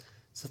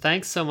So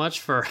thanks so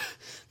much for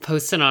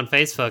posting on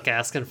Facebook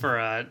asking for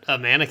a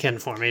mannequin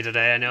for me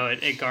today. I know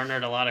it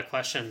garnered a lot of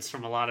questions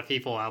from a lot of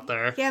people out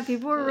there. Yeah,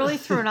 people were really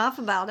thrown off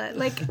about it.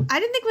 Like, I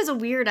didn't think it was a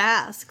weird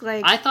ask.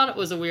 Like, I thought it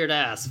was a weird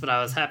ask, but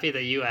I was happy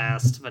that you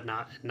asked, but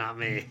not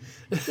me.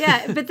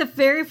 Yeah, but the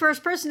very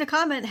first person to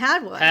comment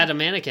had one. Had a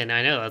mannequin.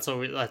 I know. That's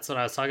what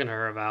I was talking to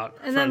her about.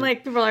 And then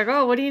like people were like,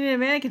 "Oh, what do you need a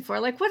mannequin for?"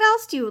 Like, what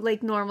else do you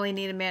like normally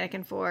need a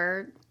mannequin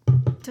for?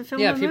 To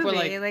film a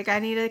movie. Like, I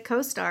need a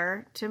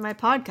co-star to my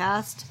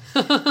podcast,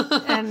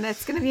 and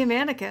it's going to be a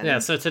mannequin. Yeah,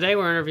 so today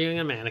we're interviewing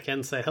a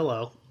mannequin. Say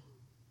hello.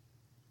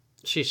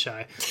 She's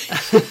shy.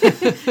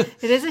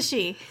 It is a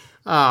she.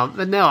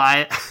 But no,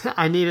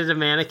 I needed a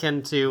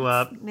mannequin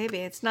to... Maybe.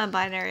 It's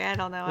non-binary. I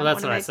don't know. Well,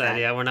 that's what I said.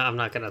 Yeah, I'm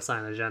not going to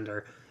assign a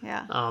gender.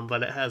 Yeah.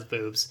 But it has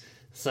boobs.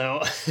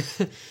 So...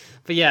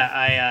 But yeah,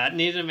 I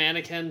needed a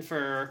mannequin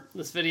for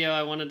this video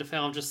I wanted to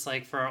film, just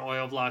like for our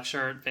oil block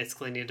shirt.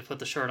 Basically needed to put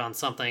the shirt on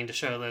something to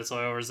show that it's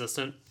oil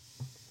resistant.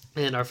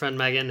 And our friend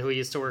Megan, who we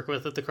used to work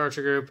with at the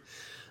Karcher Group,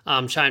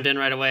 chimed in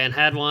right away and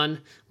had one,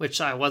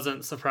 which I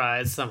wasn't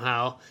surprised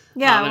somehow.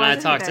 Yeah, and I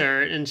talked to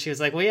her, and she was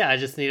like, well, yeah, I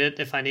just need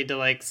it if I need to,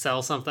 like,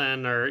 sell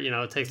something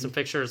or, take some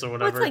pictures or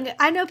whatever. Well, like,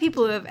 I know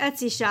people who have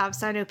Etsy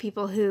shops. I know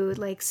people who,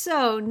 like,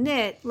 sew,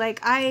 knit. Like,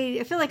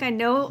 I feel like I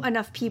know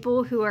enough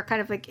people who are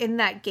kind of, like, in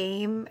that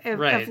game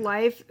of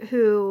life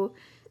who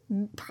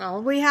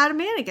probably had a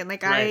mannequin.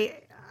 Like,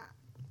 right.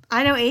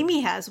 I know Amy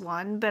has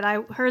one, but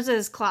hers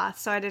is cloth,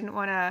 so I didn't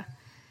want to...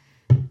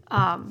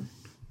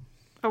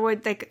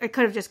 I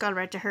could have just gone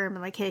right to her and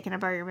been like, hey, can I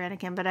borrow your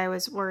mannequin? But I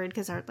was worried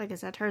because, like I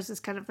said, hers is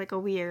kind of like a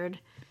weird...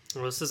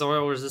 Well, this is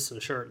oil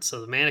resistant shirt,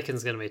 so the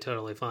mannequin's going to be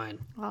totally fine.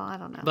 Well, I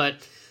don't know.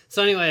 But,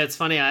 so anyway, it's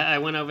funny. I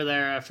went over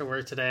there after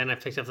work today and I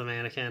picked up the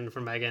mannequin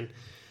from Megan.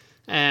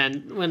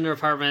 And went in her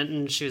apartment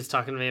and she was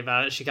talking to me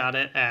about it. She got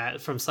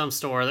it from some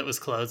store that was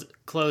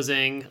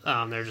closing.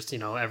 They're just,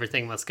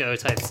 everything must go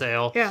type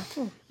sale. Yeah.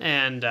 Cool.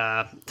 And do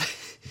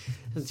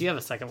you have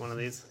a second one of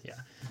these? Yeah.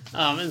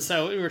 And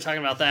so we were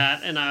talking about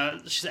that,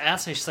 and she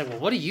asked me, she's like, well,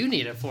 what do you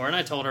need it for? And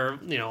I told her,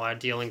 I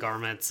deal in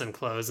garments and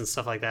clothes and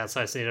stuff like that,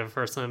 so I just needed it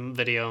for some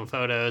video and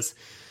photos.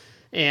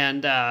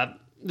 And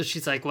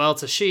she's like, well,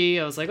 it's a she.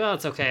 I was like, well,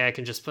 it's okay. I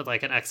can just put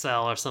like an XL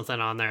or something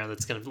on there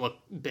that's going to look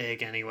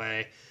big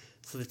anyway.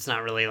 So it's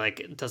not really like,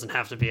 it doesn't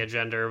have to be a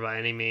gender by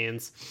any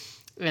means.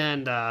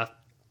 And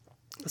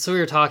so we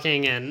were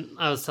talking, and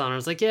I was telling her, I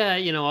was like, yeah,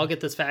 I'll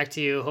get this back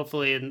to you.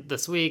 Hopefully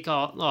this week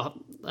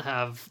I'll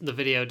have the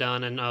video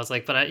done. And I was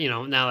like, but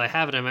now that I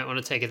have it, I might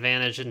want to take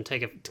advantage and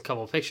take a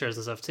couple of pictures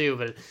and stuff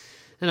too.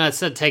 And I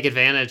said, take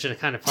advantage, and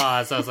kind of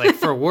paused. I was like,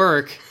 for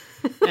work.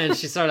 And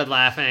she started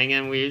laughing,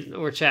 and we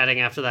were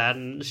chatting after that.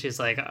 And she's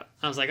like,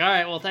 I was like, all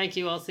right, well, thank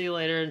you. I'll see you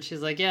later. And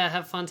she's like, yeah,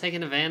 have fun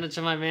taking advantage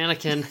of my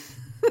mannequin.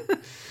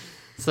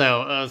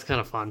 So that was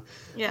kind of fun.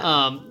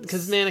 Yeah.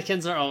 Because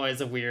mannequins are always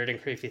a weird and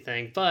creepy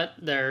thing, but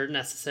they're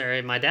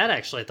necessary. My dad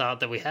actually thought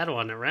that we had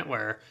one at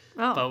Rentwear,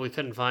 but we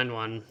couldn't find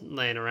one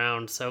laying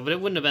around. But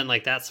it wouldn't have been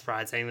like that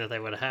surprising that they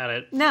would have had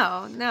it.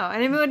 No.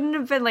 And it wouldn't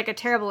have been like a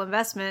terrible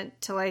investment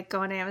to like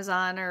go on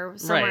Amazon or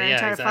somewhere and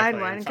try to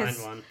find one.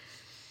 Because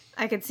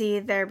I could see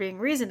there being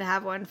reason to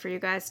have one for you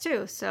guys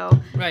too.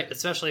 So right,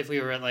 especially if we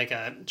were at like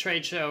a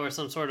trade show or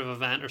some sort of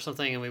event or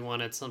something, and we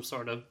wanted some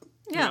sort of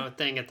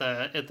thing at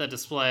the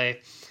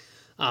display.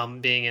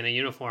 Being in a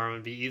uniform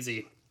would be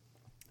easy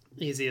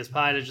as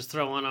pie to just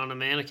throw one on a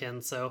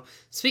mannequin. So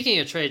speaking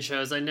of trade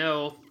shows, I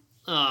know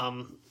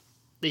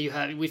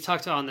that we've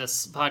talked on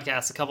this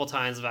podcast a couple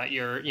times about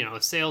your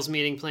sales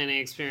meeting planning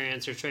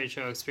experience, your trade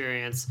show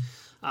experience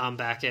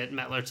back at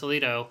Mettler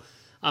Toledo.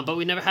 But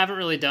we haven't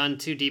really done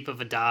too deep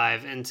of a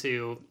dive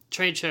into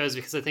trade shows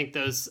because I think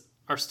those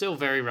are still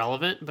very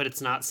relevant, but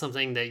it's not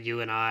something that you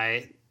and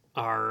I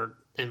are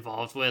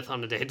involved with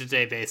on a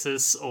day-to-day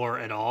basis or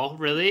at all,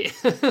 really.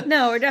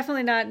 No, we're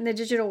definitely not in the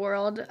digital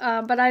world.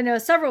 But I know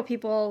several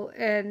people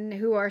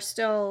who are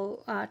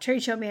still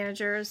trade show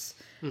managers.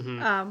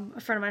 Mm-hmm.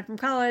 A friend of mine from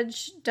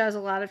college does a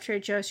lot of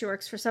trade shows. She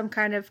works for some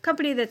kind of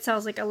company that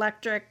sells like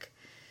electric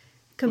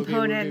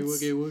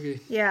components. Woogie.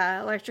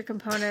 Yeah, electric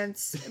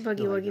components,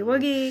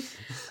 woogie.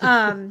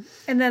 And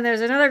then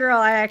there's another girl,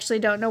 I actually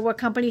don't know what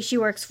company she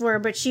works for,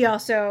 but she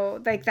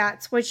also, like,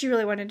 that's what she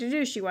really wanted to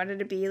do. She wanted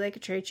to be like a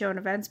trade show and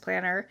events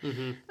planner.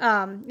 Mm-hmm.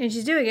 And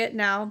she's doing it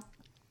now.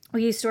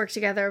 We used to work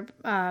together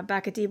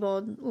back at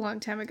Diebold a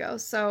long time ago.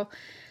 So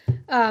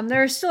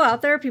they're still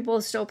out there. People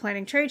are still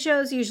planning trade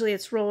shows. Usually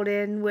it's rolled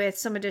in with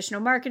some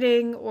additional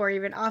marketing or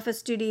even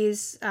office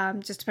duties,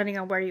 just depending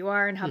on where you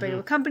are and how big of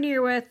a company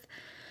you're with.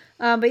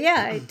 But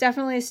yeah, it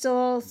definitely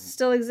still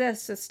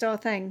exists. It's still a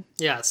thing.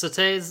 Yeah. So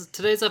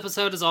today's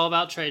episode is all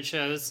about trade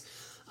shows.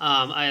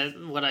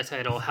 What I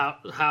title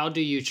how do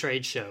you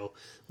trade show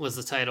was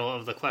the title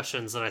of the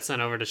questions that I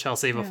sent over to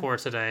Chelsea before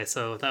today.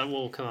 So that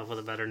will come up with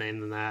a better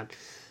name than that.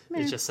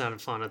 Maybe. It just sounded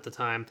fun at the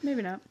time.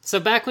 Maybe not. So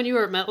back when you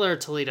were at Mettler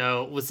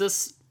Toledo, was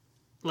this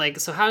like,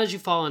 so how did you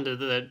fall into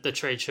the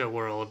trade show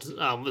world?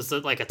 Was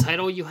it like a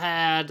title you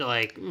had?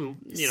 Like,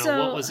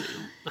 So-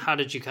 how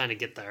did you kind of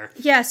get there?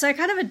 Yeah, so I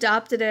kind of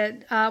adopted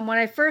it when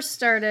I first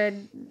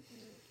started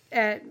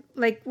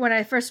when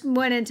I first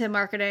went into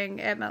marketing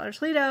at Miller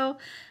Toledo.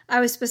 I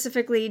was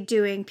specifically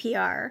doing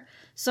PR.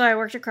 So I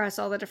worked across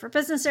all the different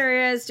business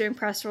areas, doing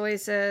press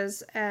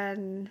releases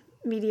and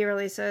media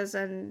releases,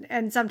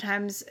 and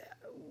sometimes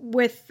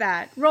with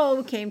that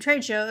role came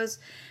trade shows.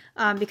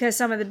 Because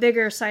some of the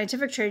bigger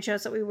scientific trade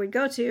shows that we would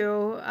go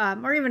to,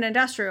 or even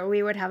industrial,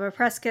 we would have a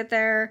press kit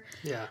there.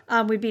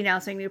 Yeah. We'd be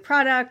announcing new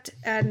product,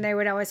 and they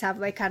would always have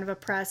like kind of a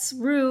press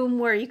room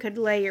where you could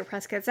lay your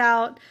press kits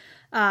out.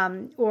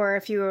 Or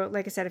if you were,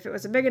 like I said, if it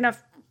was a big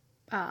enough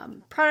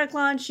product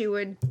launch, you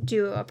would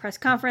do a press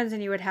conference,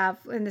 and you would have,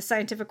 in the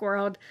scientific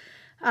world,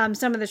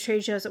 some of the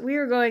trade shows that we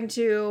were going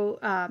to,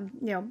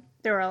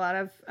 there were a lot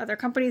of other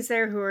companies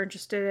there who were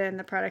interested in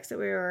the products that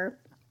we were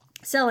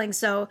selling.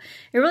 So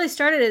it really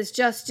started as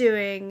just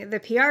doing the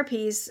PR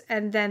piece,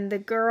 and then the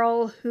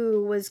girl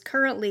who was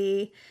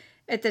currently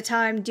at the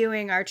time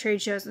doing our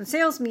trade shows and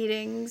sales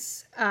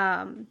meetings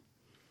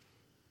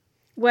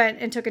went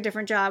and took a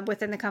different job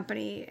within the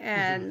company,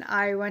 and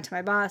I went to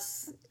my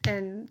boss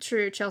in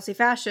true Chelsea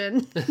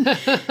fashion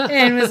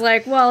and was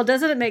like, well,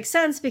 doesn't it make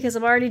sense, because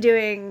I'm already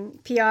doing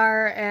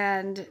PR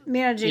and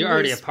managing You're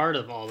already a these part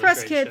of all the press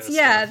trade kits, show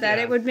yeah, stuff, that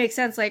it would make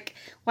sense. Like,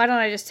 why don't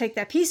I just take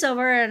that piece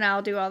over and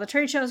I'll do all the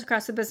trade shows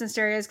across the business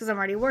areas, because I'm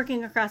already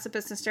working across the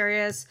business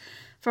areas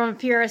from a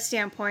PR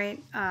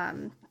standpoint.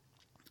 And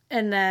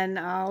then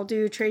I'll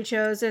do trade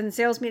shows and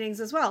sales meetings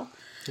as well.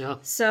 Yeah.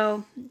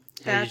 So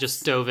And you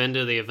just dove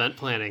into the event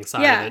planning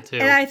side yeah, of it too.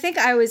 and I think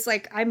I was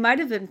like, I might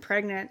have been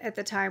pregnant at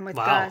the time with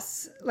Wow.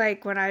 Gus,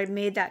 like when I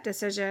made that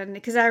decision,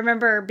 because I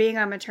remember being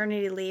on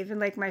maternity leave, and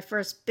like my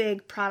first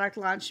big product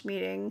launch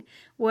meeting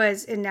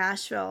was in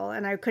Nashville,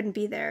 and I couldn't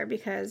be there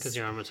because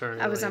you're on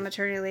maternity I was leave. on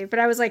maternity leave. But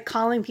I was like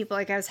calling people,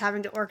 like I was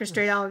having to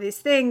orchestrate all of these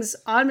things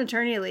on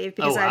maternity leave,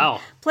 because wow.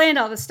 I planned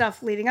all the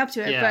stuff leading up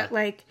to it. Yeah. But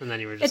like And then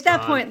you were just at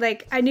that gone. point,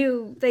 like I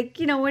knew, like,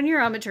 when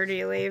you're on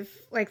maternity leave,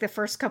 like the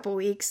first couple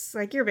weeks,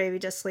 like your baby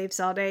just sleeps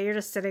all day. You're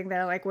just sitting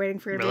there like waiting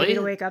for your Really? baby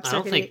to wake up. I So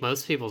don't it think can eat.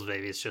 most people's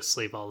babies just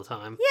sleep all the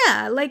time.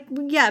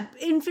 Yeah,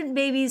 infant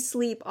babies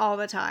sleep all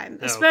the time,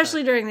 okay.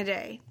 especially during the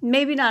day.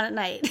 Maybe not at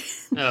night.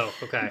 Oh,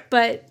 okay.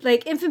 But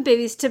like infant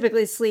babies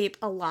typically sleep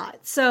a lot.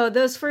 So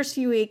those first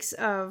few weeks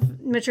of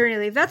maternity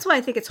leave, that's why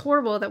I think it's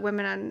horrible that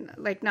women on,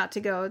 like, not to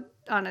go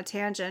on a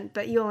tangent,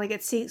 but you only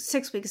get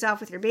 6 weeks off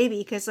with your baby,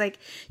 because like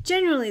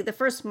genuinely the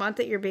first month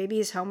that your baby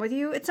is home with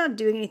you, it's not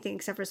doing anything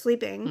except for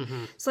sleeping.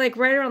 Mm-hmm. So like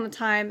right around the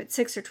time at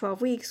 6 or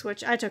 12 weeks,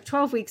 which I took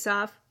 12 weeks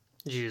off.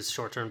 Did you use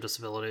short-term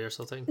disability or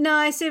something? No,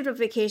 I saved up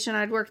vacation.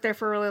 I'd worked there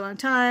for a really long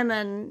time,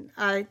 and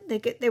I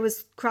think it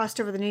was crossed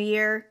over the new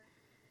year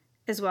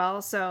as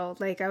well. So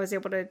like I was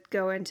able to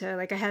go into,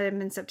 like, I had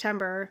him in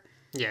September.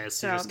 Yeah,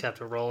 so you just kept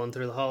it rolling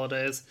through the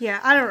holidays. Yeah,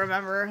 I don't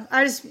remember.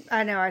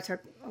 I know I took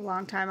a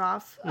long time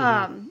off.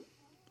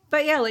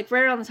 But yeah, like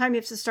right around the time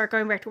you have to start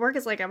going back to work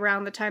is like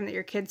around the time that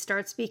your kid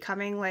starts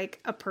becoming like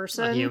a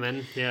person. A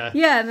human, yeah.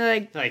 Yeah, and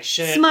they're like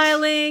shit.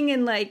 smiling,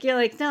 and like you're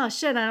like, no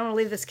shit, I don't want to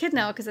leave this kid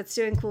now because it's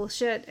doing cool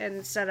shit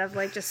instead of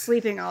like just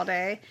sleeping all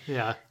day.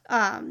 Yeah.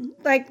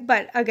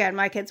 But again,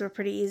 my kids were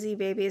pretty easy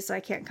babies, so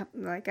I can't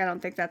I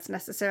don't think that's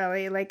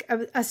necessarily like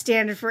a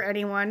standard for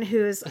anyone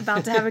who's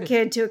about to have a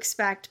kid to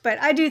expect.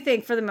 But I do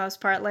think for the most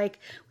part, like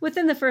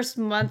within the first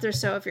month or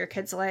so of your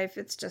kid's life,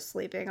 it's just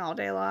sleeping all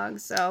day long.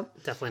 So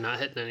Definitely not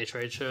hitting any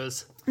trade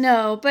shows.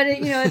 no, but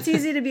it's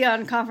easy to be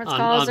on conference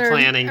calls on or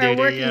planning or duty,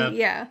 working.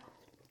 yeah.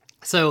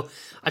 So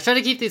I try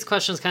to keep these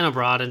questions kind of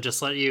broad and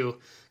just let you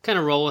kind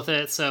of roll with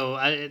it. So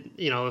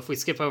if we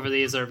skip over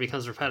these or it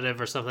becomes repetitive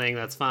or something,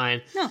 that's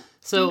fine. No.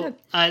 So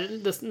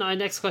my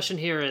next question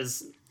here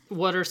is,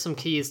 what are some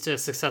keys to a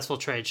successful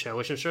trade show?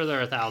 Which I'm sure there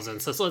are 1,000.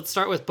 So let's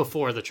start with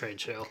before the trade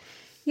show.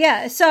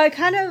 Yeah, so I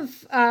kind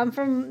of,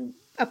 from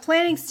a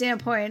planning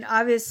standpoint,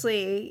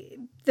 obviously,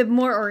 the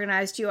more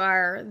organized you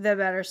are, the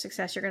better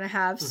success you're going to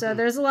have. So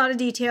there's a lot of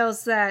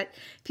details that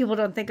people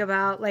don't think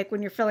about. Like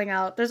when you're filling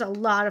out, there's a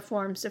lot of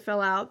forms to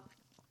fill out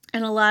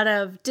and a lot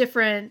of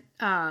different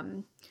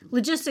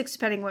logistics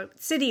depending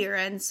what city you're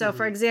in. So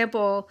for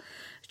example,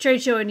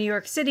 trade show in New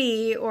York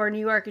City or New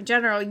York in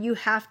general, you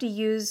have to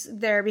use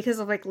because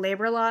of like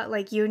labor law,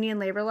 like union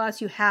labor laws,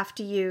 you have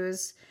to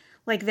use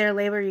like their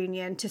labor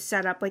union to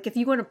set up. Like if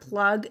you want to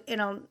plug in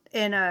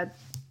a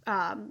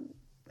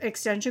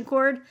extension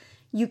cord,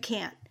 you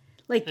can't.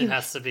 Like It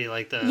has to be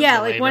like the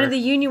like one labor. of the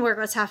union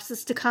workers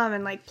has to come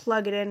and like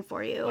plug it in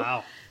for you.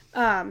 Wow.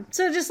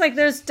 So just like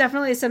there's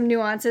definitely some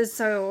nuances.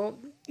 So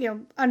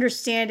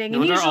understanding. No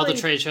And wonder all the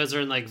usually- trade shows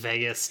are in like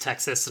Vegas,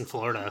 Texas, and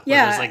Florida, where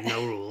Yeah. there's like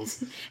no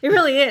rules. It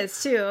really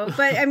is too.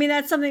 But I mean,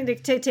 that's something to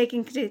take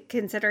into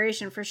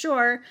consideration for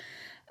sure.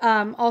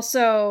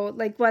 Also,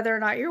 like whether or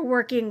not you're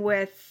working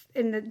with,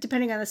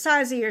 depending on the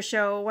size of your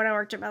show. When I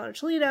worked at Miller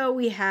Toledo,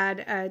 we had,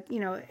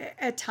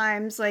 at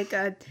times like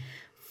a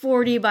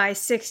 40 by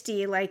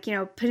 60, like, you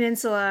know,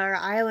 peninsula or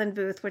island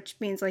booth, which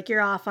means like you're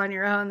off on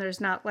your own.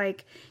 There's not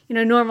like, you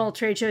know, normal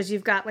trade shows.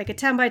 You've got like a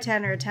 10 by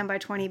 10 or a 10 by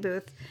 20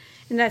 booth.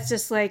 And that's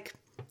just like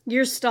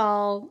your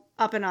stall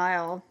up an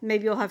aisle.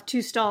 Maybe you'll have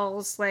 2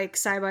 stalls like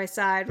side by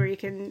side where you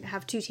can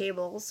have 2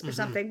 tables or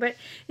something. But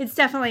it's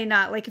definitely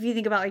not like if you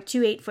think about like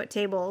 2 8-foot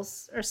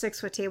tables or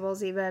 6-foot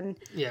tables even.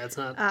 Yeah, it's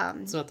not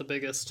the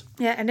biggest.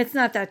 Yeah, and it's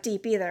not that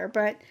deep either.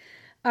 But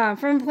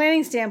from a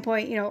planning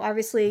standpoint, you know,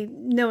 obviously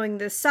knowing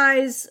the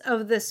size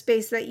of the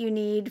space that you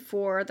need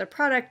for the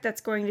product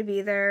that's going to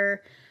be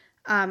there.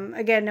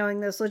 Again, knowing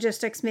those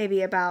logistics,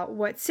 maybe about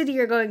what city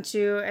you're going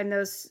to and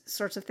those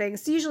sorts of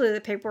things. Usually the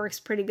paperwork's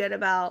pretty good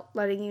about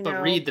letting you know.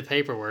 But read the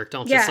paperwork.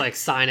 Don't just like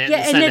sign it and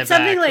and send it's it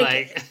something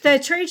back. Like the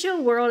trade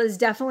show world is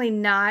definitely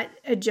not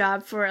a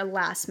job for a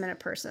last minute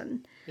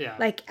person. Yeah.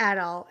 Like at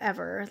all,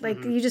 ever.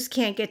 Like you just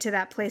can't get to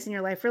that place in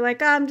your life where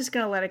like, oh, I'm just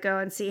going to let it go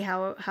and see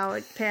how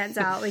it pans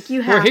out. Like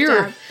you have to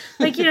have,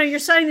 like, you know, you're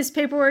signing this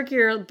paperwork,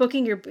 you're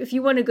booking if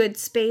you want a good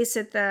space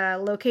at the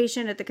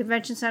location at the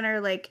convention center,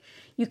 like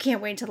you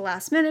can't wait until the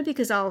last minute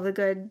because all of the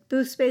good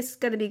booth space is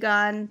going to be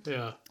gone.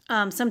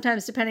 Yeah.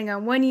 Sometimes depending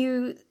on when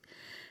you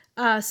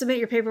submit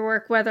your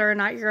paperwork, whether or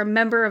not you're a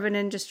member of an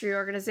industry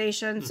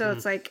organization. So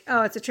it's like,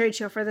 oh, it's a trade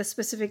show for this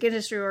specific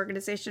industry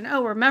organization.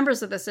 Oh, we're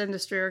members of this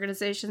industry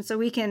organization. So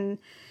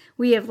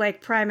we have like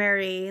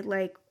primary,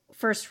 like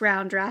first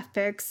round draft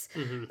picks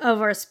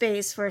of our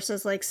space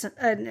versus like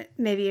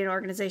maybe an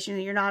organization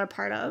that you're not a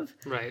part of.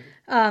 Right.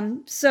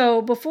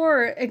 So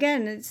before,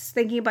 again, it's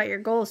thinking about your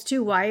goals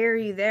too. Why are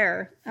you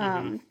there?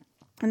 And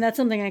that's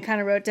something I kind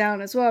of wrote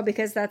down as well,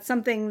 because that's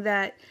something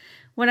that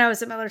when I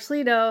was at Miller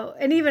Toledo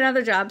and even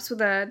other jobs with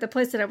the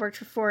place that I worked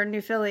for in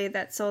New Philly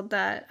that sold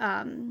that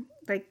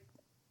like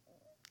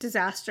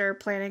disaster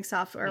planning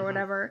software or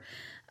whatever,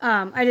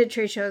 I did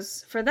trade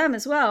shows for them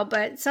as well.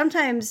 But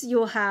sometimes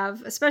you'll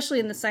have, especially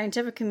in the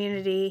scientific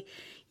community,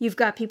 you've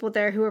got people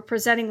there who are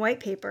presenting white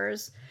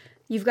papers.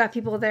 You've got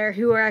people there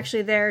who are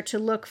actually there to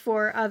look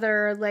for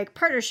other like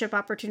partnership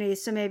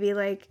opportunities. So maybe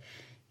like,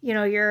 you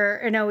know, you're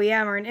an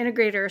OEM or an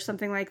integrator or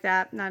something like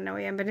that. Not an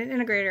OEM, but an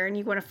integrator. And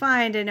you want to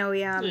find an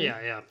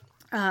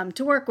OEM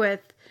to work with.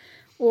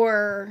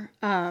 Or,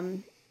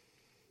 you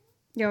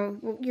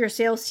know, your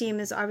sales team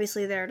is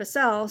obviously there to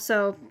sell.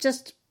 So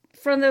just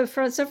from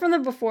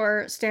the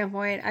before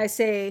standpoint, I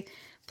say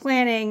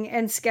planning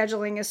and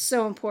scheduling is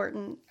so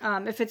important.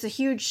 If it's a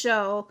huge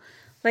show,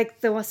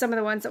 like some of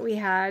the ones that we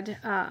had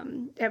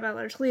at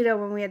Miller Toledo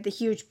when we had the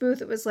huge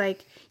booth, it was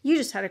like you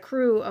just had a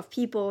crew of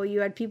people. You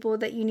had people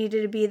that you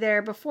needed to be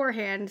there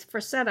beforehand for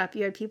setup.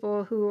 You had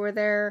people who were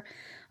there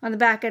on the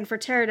back end for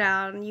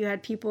teardown. You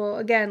had people,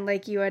 again,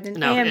 like you had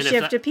an AM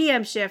shift, a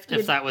PM shift.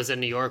 If that was in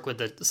New York with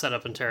the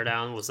setup and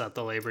teardown, was that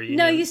the labor union?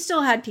 No, you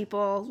still had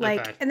people.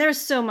 Like, and there's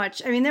so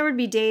much. I mean, there would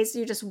be days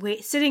you just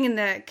sitting in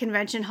the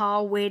convention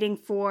hall waiting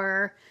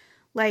for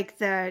like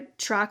the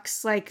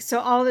trucks, like,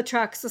 so all the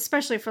trucks,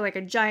 especially for like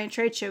a giant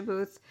trade show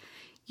booth,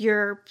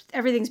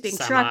 everything's being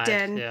trucked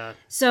in. Yeah.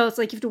 So it's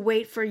like you have to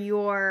wait for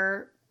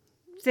your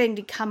thing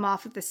to come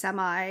off of the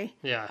semi.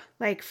 Yeah.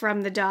 Like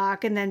from the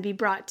dock and then be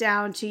brought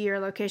down to your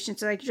location.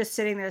 So like you're just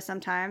sitting there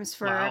sometimes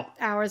for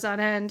hours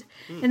on end.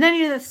 And then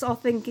you're just all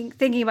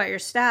thinking about your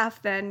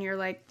staff, then you're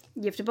like,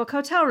 you have to book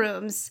hotel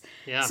rooms.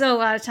 Yeah. So a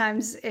lot of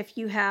times if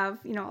you have,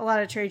 you know, a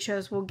lot of trade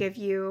shows will give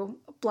you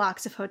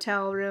blocks of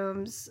hotel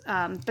rooms.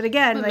 But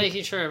again, like,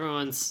 making sure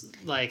everyone's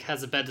like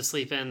has a bed to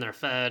sleep in, they're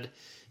fed,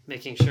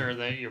 making sure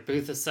that your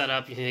booth is set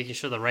up, making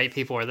sure the right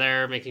people are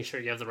there, making sure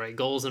you have the right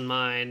goals in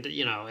mind.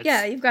 You know,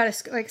 you've got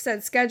to, like I said,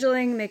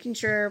 scheduling, making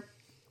sure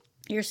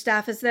your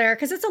staff is there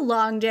because it's a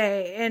long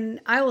day.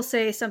 And I will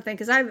say something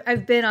because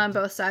I've been on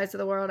both sides of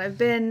the world. I've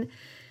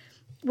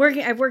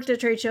worked at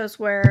trade shows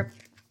where,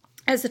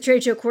 as the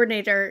trade show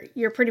coordinator,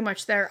 you're pretty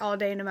much there all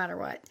day, no matter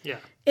what. Yeah.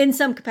 In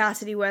some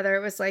capacity, whether it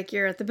was like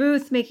you're at the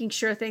booth making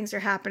sure things are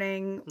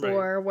happening,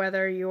 or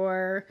whether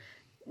you're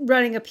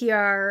running a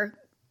PR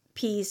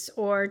piece,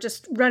 or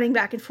just running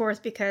back and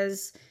forth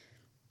because,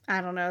 I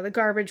don't know, the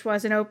garbage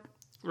wasn't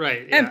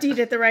emptied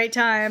at the right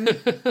time.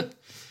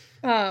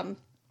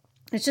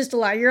 It's just a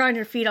lot. You're on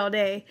your feet all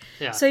day.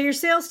 Yeah. So your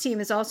sales team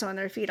is also on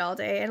their feet all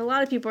day. And a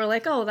lot of people are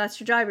like, oh, that's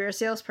your job. You're a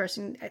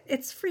salesperson.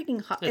 It's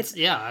freaking hot. I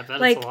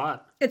bet like, it's a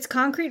lot. It's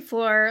concrete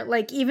floor.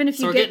 Like, even if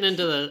we're getting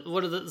into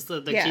what are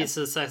the key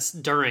success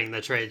during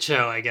the trade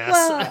show, I guess.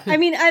 Well, I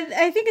mean,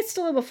 I think it's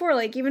still before.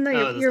 Like, even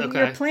though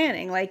you're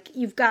planning, like,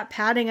 you've got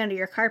padding under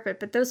your carpet,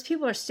 but those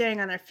people are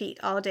standing on their feet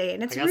all day.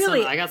 And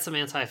I got some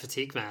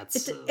anti-fatigue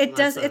mats.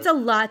 It's a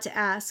lot to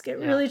ask. It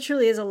really,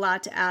 truly is a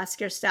lot to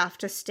ask your staff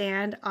to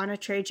stand on a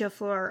trade show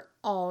floor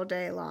all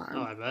day long.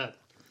 Oh, I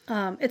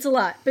bet. It's a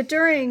lot. But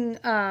during,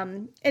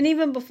 and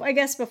even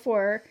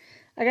before,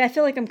 like, I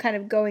feel like I'm kind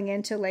of going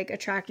into, like,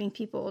 attracting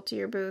people to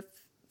your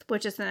booth,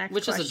 which is the next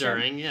question. Which is a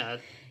during, yeah.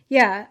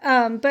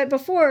 Yeah. But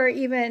before,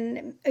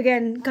 even,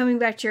 again, coming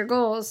back to your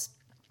goals,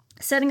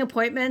 setting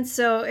appointments.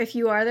 So if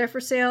you are there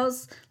for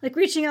sales, like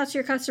reaching out to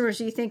your customers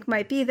who you think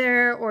might be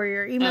there, or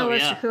your email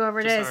list, or whoever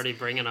it just is. already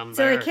bringing them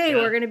So there. like, hey,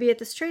 we're going to be at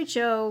this trade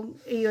show.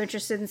 Are you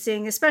interested in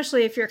seeing?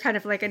 Especially if you're kind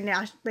of like a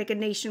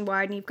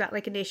nationwide, and you've got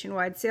like a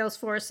nationwide sales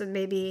force, and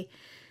maybe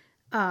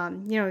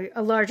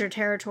a larger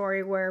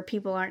territory where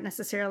people aren't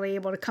necessarily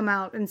able to come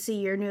out and see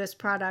your newest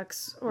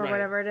products or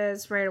whatever it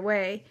is right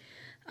away.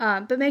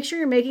 But make sure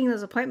you're making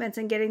those appointments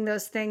and getting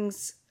those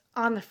things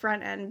on the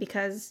front end,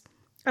 because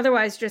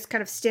otherwise you're just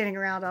kind of standing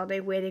around all day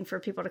waiting for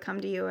people to come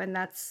to you. And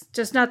that's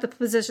just not the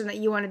position that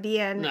you want to be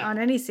in on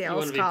any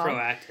sales call. You want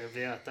to be proactive.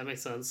 Yeah, that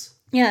makes sense.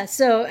 Yeah.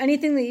 So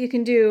anything that you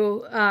can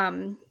do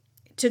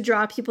to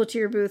draw people to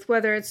your booth,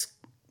 whether it's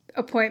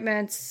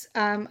appointments.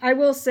 I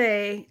will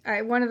say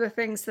one of the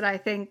things that I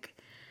think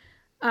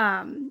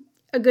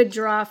a good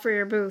draw for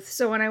your booth.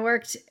 So when I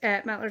worked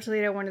at Mettler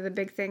Toledo, one of the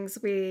big things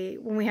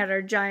when we had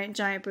our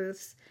giant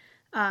booths,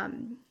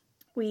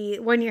 we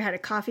one year had a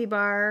coffee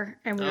bar,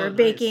 and we were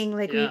baking.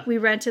 Like we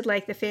rented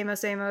like the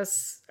Famous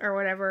Amos or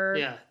whatever.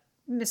 Yeah.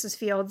 Mrs.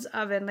 Fields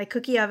oven, like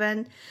cookie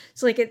oven.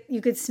 So like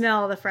you could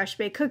smell the fresh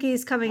baked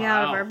cookies coming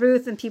out of our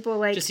booth, and people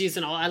like just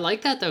using all. I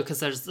like that though,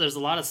 because there's a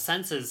lot of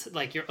senses.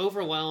 Like you're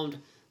overwhelmed,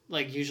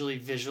 like usually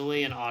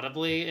visually and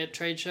audibly at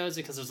trade shows,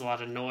 because there's a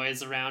lot of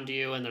noise around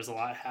you and there's a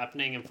lot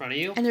happening in front of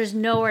you, and there's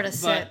nowhere to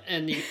sit.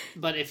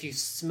 But if you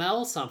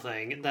smell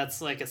something,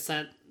 that's like a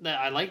scent that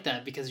I like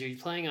that, because you're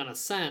playing on a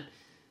scent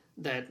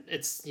that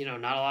it's,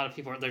 not a lot of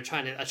people they're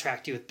trying to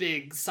attract you with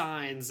big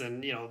signs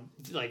and,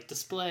 like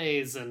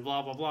displays and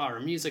blah, blah, blah, or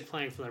music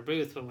playing from their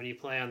booth. But when you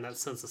play on that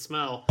sense of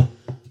smell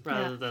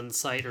rather than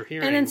sight or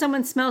hearing. And then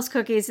someone smells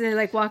cookies and they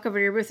like walk over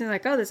to your booth and they're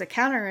like, oh, there's a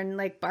counter and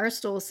like bar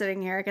stool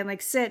sitting here. I can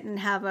like sit and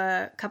have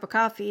a cup of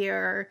coffee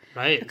or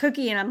a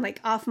cookie, and I'm like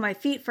off my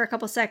feet for a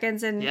couple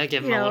seconds and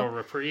give them a little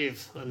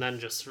reprieve, and then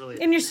just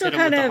really and you're still hit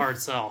kind them with of the hard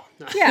sell.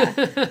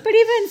 But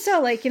even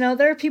so, like,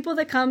 there are people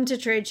that come to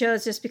trade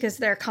shows just because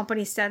their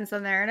company sends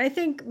them there. And I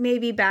think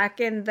maybe back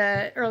in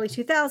the early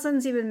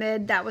 2000s, even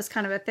mid, that was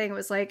kind of a thing. It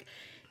was like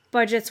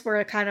budgets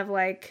were kind of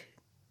like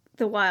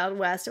the Wild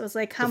West. It was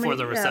like before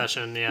the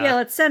recession,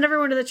 let's send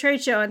everyone to the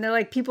trade show, and they're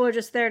like, people are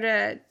just there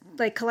to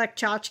like collect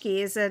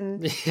tchotchkes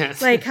and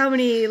like how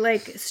many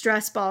like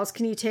stress balls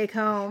can you take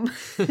home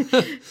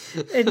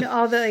and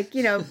all the like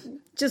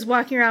just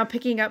walking around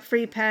picking up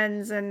free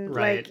pens and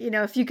like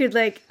if you could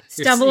like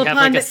stumble you upon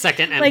have like a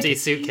second empty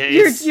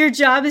suitcase. Your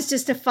job is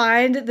just to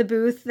find the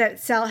booth that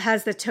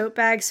has the tote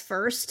bags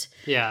first.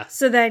 Yeah.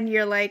 So then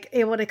you're like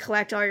able to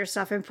collect all your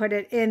stuff and put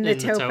it in the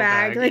tote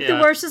bag. Like the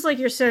worst is like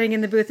you're sitting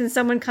in the booth and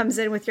someone comes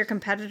in with your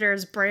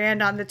competitor's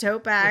brand on the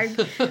tote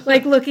bag,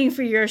 like looking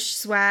for your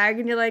swag,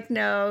 and you're like,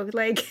 no,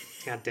 like.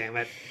 God damn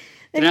it!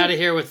 Get out of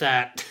here with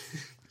that.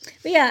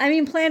 But yeah, I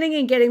mean, planning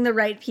and getting the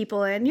right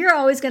people in. You're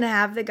always going to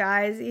have the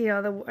guys,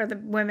 or the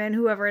women,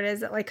 whoever it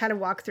is, that like kind of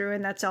walk through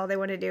and that's all they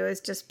want to do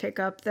is just pick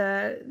up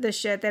the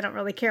shit. They don't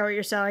really care what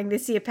you're selling. They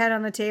see a pen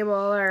on the table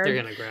or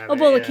they're gonna grab a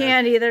bowl of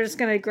candy. They're just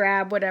going to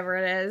grab whatever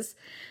it is.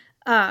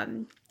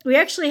 We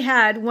actually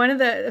had one of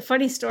the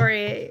funny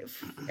story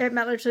at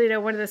Mettler Toledo.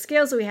 One of the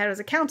scales that we had was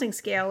a counting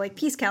scale, like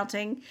piece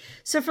counting.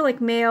 So for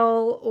like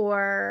mail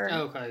or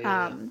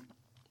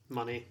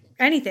money.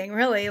 Anything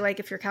really, like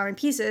if you're counting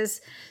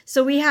pieces.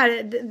 So we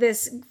had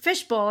this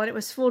fishbowl and it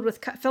was filled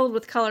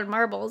with colored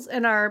marbles,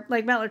 and our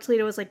like Mettler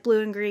Toledo was like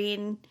blue and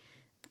green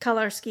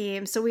color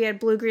scheme. So we had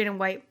blue, green, and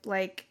white,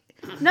 like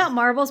not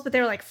marbles, but they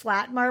were like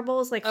flat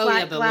marbles, like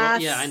flat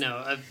glass. I know.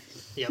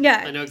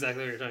 I know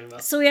exactly what you're talking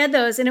about. So we had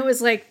those, and it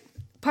was like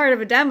part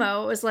of a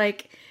demo. It was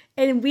like,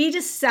 and we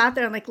just sat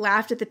there and like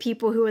laughed at the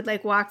people who would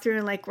like walk through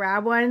and like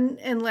grab one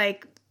and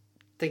like.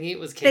 Thinking it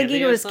was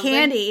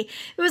candy.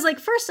 It was like,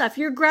 first off,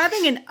 you're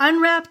grabbing an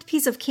unwrapped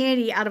piece of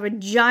candy out of a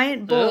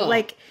giant bowl. Ugh.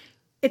 Like,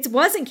 it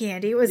wasn't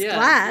candy. It was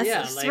glass.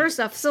 Yeah, first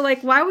off. So,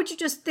 like, why would you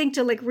just think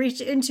to, like, reach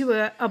into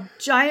a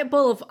giant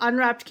bowl of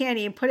unwrapped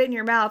candy and put it in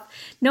your mouth,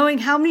 knowing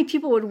how many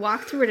people would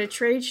walk through at a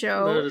trade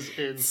show, that is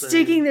insane,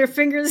 sticking their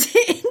fingers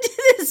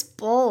into this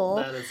bowl?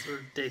 That is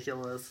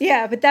ridiculous.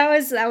 Yeah, but that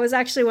was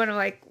actually one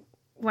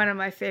of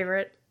my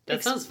favorite.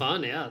 That sounds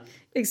fun, yeah.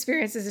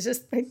 Experiences is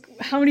just like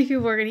how many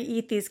people are going to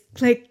eat these,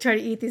 like try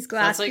to eat these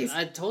glass pieces.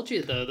 I told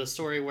you though the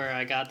story where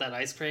I got that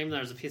ice cream. There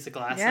was a piece of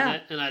glass in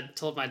it, and I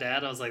told my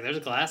dad, I was like, "There's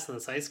glass in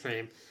this ice cream,"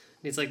 and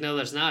he's like, "No,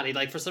 there's not." He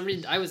like for some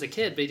reason I was a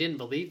kid, but he didn't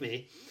believe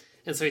me,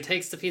 and so he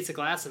takes the piece of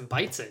glass and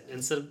bites it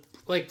instead of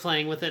like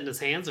playing with it in his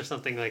hands or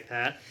something like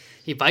that.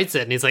 He bites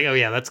it and he's like, "Oh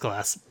yeah, that's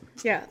glass."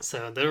 Yeah.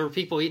 So there were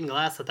people eating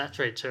glass at that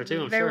trade show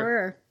too. There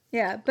were.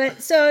 Yeah,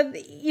 but so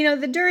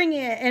the during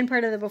and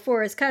part of the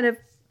before is kind of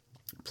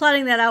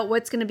plotting that out,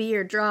 what's going to be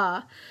your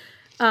draw.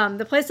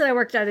 The place that I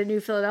worked at in New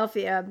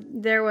Philadelphia,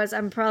 there was,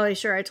 I'm probably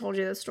sure I told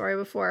you the story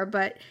before,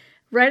 but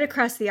right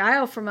across the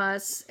aisle from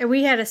us, and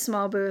we had a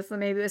small booth,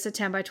 maybe it was a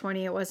 10 by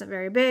 20, it wasn't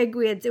very big.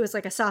 It was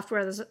like a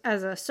software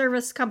as a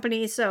service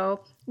company,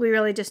 so we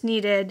really just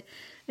needed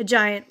a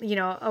giant,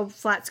 a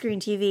flat screen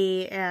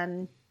TV,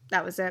 and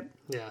that was it.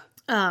 Yeah.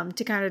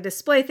 To kind of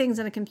display things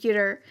on a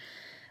computer.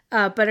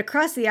 But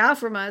across the aisle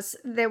from us,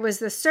 there was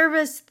the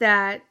service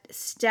that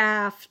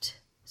staffed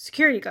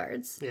security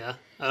guards. Yeah.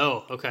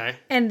 Oh, okay.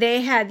 And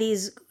they had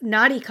these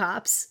naughty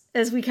cops,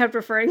 as we kept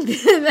referring to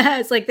them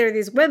as. Like, there were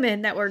these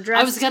women that were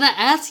dressed... I was going to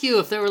ask you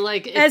if they were,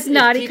 like... as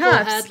naughty people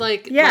cops. had,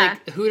 like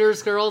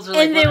Hooters girls or,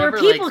 like, and there whatever,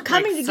 were people like,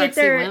 coming to get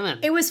their... women.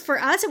 It was,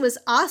 for us, it was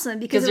awesome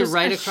because there was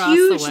right a across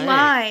huge the way.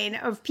 line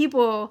of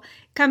people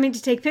coming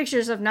to take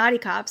pictures of naughty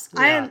cops.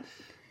 Yeah.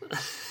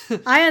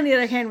 I, on the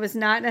other hand, was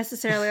not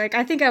necessarily... Like,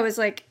 I think I was,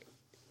 like...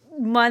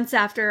 months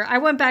after I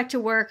went back to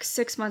work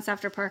 6 months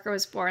after Parker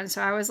was born,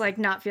 so I was like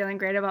not feeling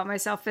great about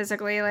myself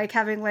physically, like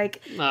having like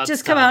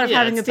just come out of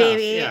having a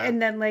baby and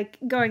then like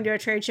going to a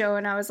trade show,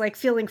 and I was like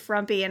feeling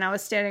frumpy, and I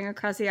was standing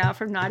across the aisle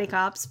from naughty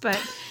cops,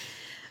 but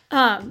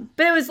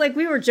it was like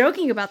we were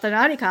joking about the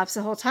naughty cops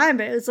the whole time,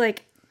 but it was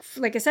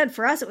like I said,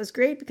 for us it was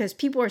great because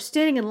people were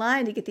standing in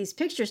line to get these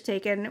pictures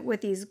taken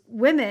with these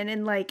women,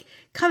 and like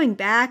coming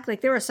back,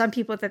 like there were some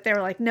people that they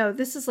were like, no,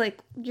 this is like,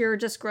 you're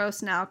just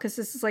gross now because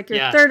this is like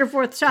your third or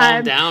fourth time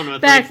calm down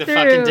with like the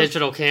fucking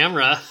digital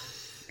camera,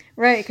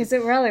 right? Because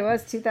it really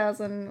was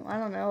 2000, I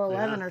don't know,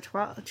 11 or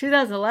 12,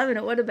 2011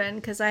 it would have been,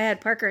 because I had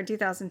Parker in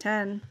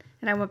 2010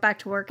 and I went back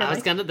to work. That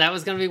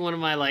was gonna be one of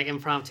my like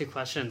impromptu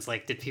questions,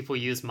 like did people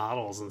use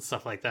models and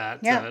stuff like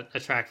that to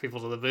attract people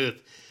to the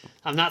booth?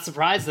 I'm not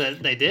surprised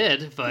that they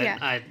did, but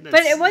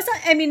but it wasn't.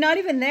 I mean, not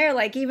even there.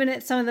 Like even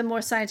at some of the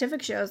more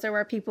scientific shows, there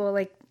were people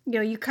like, you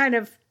know, you kind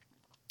of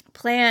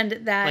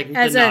planned that, like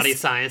as the naughty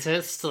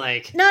scientist,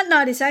 like not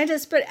naughty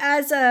scientist, but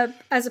as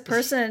a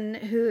person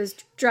who is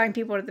drawing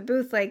people to the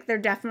booth, like there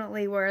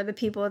definitely were the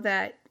people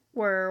that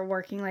were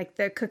working like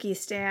the cookie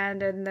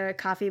stand and the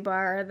coffee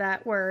bar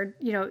that were,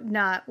 you know,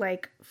 not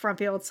like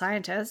frumpy old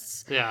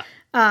scientists. Yeah.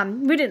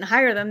 We didn't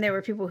hire them. They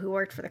were people who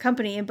worked for the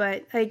company,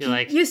 but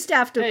like you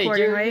staffed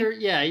accordingly.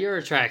 You're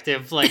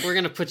attractive. Like, we're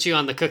going to put you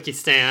on the cookie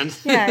stand.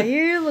 Yeah,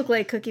 you look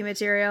like cookie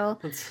material.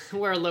 Let's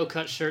wear a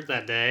low-cut shirt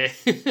that day.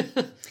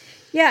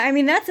 Yeah, I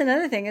mean, that's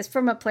another thing, is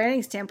from a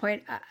planning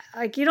standpoint,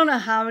 like, you don't know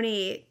how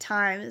many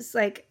times,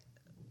 like,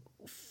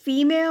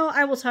 female,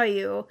 I will tell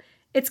you,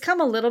 it's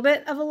come a little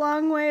bit of a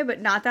long way,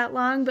 but not that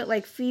long, but,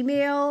 like,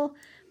 female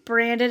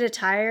branded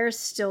attire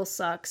still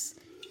sucks.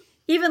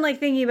 Even, like,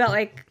 thinking about,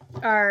 like,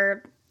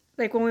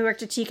 like, when we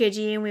worked at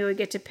TKG and we would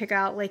get to pick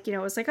out, like, you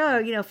know, it was like, oh,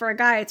 you know, for a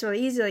guy, it's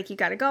really easy. Like, you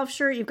got a golf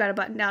shirt, you've got a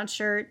button-down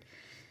shirt.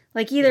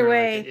 Like, either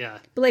way,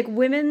 but, like,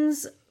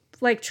 women's,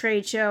 like,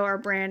 trade show or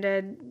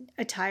branded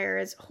attire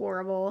is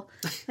horrible.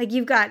 Like,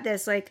 you've got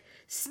this, like,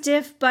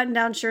 stiff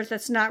button-down shirt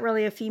that's not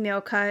really a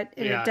female cut,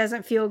 and it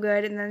doesn't feel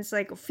good. And then it's,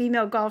 like, a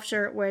female golf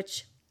shirt,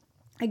 which,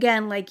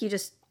 again, like,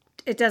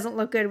 it doesn't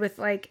look good with,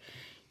 like,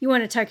 you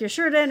want to tuck your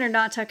shirt in or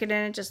not tuck it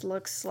in. It just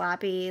looks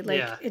sloppy.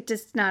 Like, it's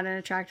just not an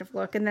attractive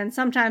look. And then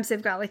sometimes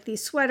they've got, like,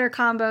 these sweater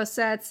combo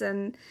sets,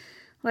 and,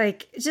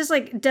 like, it's just,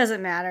 like, it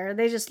doesn't matter.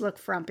 They just look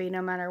frumpy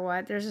no matter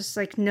what. There's just,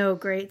 like, no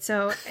great.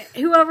 So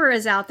whoever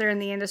is out there in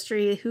the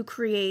industry who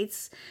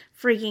creates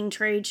freaking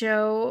trade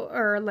show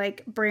or,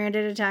 like,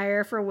 branded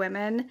attire for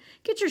women,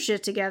 get your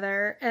shit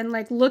together and,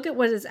 like, look at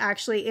what is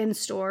actually in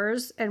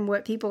stores and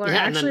what people are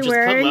actually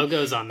wearing. Put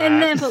logos on that.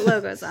 And then put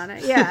logos on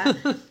it. Yeah.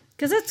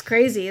 Because it's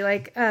crazy.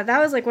 Like, that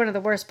was, like, one of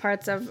the worst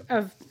parts of...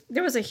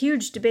 There was a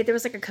huge debate. There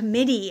was, like, a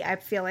committee, I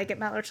feel like, at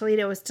Mount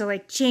Toledo, was to,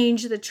 like,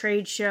 change the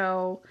trade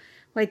show,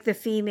 like, the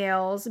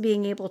females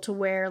being able to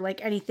wear,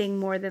 like, anything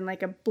more than,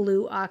 like, a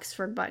blue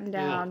Oxford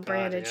button-down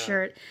branded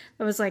shirt.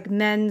 It was, like,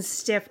 men's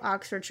stiff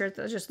Oxford shirts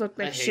that just looked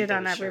like shit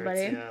on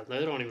everybody. Shirts, yeah,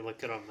 they don't even look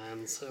good on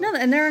men. So. No,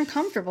 and they're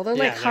uncomfortable. They're,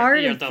 like, hard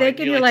and thick,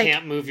 and you're, like...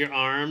 can't move your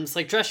arms.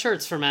 Like, dress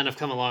shirts for men have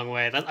come a long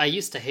way. I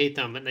used to hate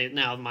them, but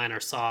now mine are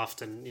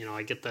soft, and, you know,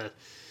 I get the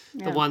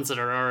ones that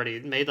are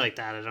already made like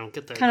that. I don't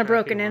get the kind of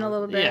broken in a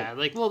little bit. Yeah,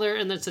 like, well,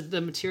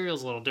 the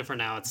material's a little different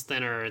now. It's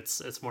thinner.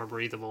 It's more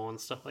breathable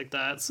and stuff like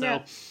that.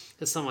 So,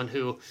 as someone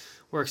who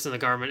works in the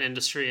garment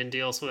industry and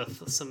deals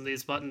with some of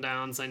these button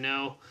downs, I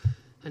know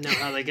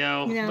how they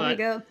go. They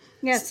go.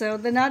 Yeah. So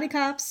the naughty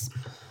cops.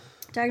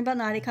 Talking about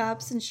naughty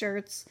cops and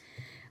shirts.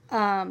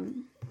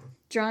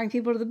 Drawing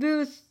people to the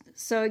booth.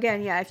 So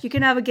again, if you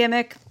can have a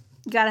gimmick,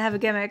 you got to have a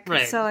gimmick.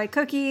 Right. So like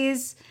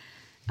cookies.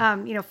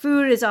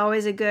 Food is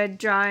always a good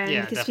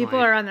draw-in because people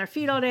are on their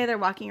feet all day. They're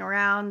walking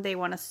around. They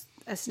want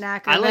a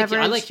snack or beverage.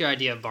 I like your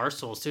idea of bar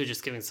stools, too,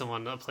 just giving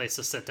someone a place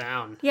to sit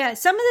down. Yeah,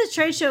 some of the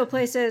trade show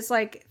places,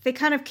 like, they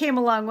kind of came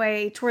a long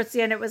way. Towards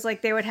the end, it was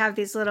like they would have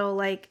these little,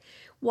 like,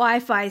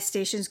 Wi-Fi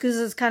stations, because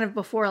it was kind of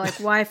before, like,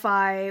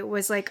 Wi-Fi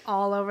was, like,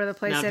 all over the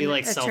place. Now it'd be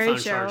like cell phone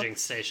charging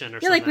station or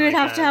something. Yeah, like, we would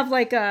have to have,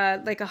 like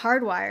a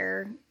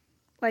hardwire,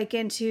 like,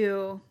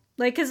 into...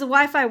 Like, because the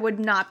Wi-Fi would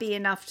not be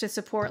enough to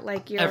support,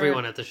 like, your...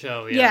 Everyone at the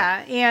show,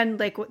 Yeah, and,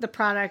 like, the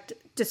product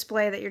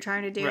display that you're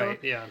trying to do. Right,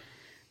 yeah.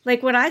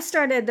 Like, when I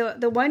started,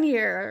 the 1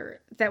 year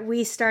that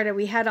we started,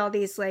 we had all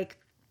these, like,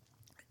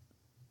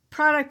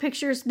 product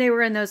pictures. They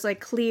were in those,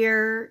 like,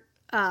 clear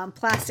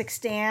plastic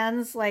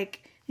stands,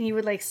 like, and you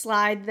would, like,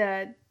 slide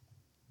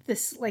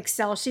this, like,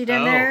 cell sheet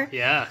in there.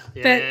 Yeah.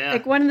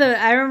 Like,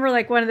 I remember,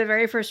 like, one of the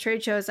very first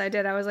trade shows I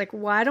did, I was like,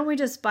 why don't we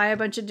just buy a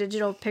bunch of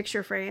digital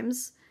picture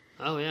frames?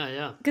 Oh,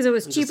 yeah. Because it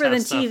was And just cheaper have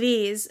than stuff-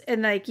 TVs,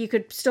 and like you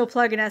could still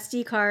plug an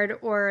SD card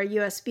or a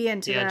USB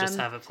into Yeah, them. just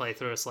have it play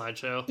through a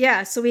slideshow.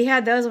 Yeah, so we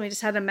had those, and we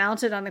just had them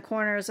mounted on the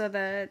corners of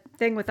the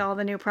thing with all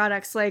the new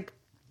products, like,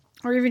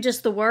 or even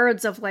just the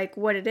words of like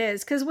what it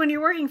is. Because when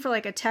you're working for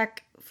like a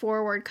tech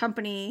forward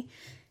company,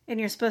 and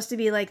you're supposed to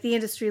be like the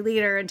industry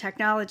leader in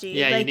technology,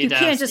 Yeah, like you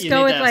can't just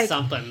go with like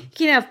something. you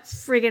can't have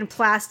friggin'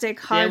 plastic,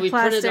 hard Yeah, we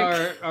plastic.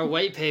 printed our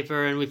white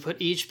paper and we put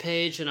each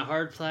page in a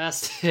hard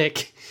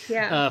plastic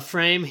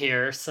frame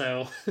here.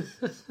 So,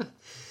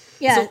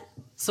 yeah.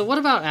 so what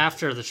about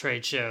after the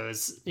trade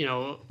shows? You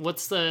know,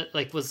 what's the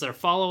like? Was there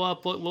follow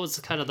up? What was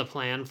kind of the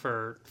plan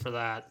for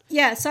that?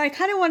 Yeah, so I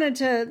kind of wanted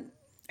to.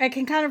 I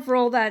can kind of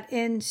roll that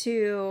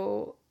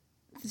into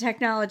the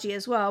technology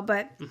as well,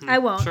 but I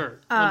won't. Sure.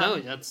 Well, no,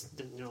 that's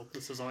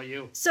this is all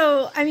you.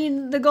 So, I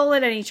mean, the goal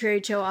at any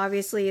trade show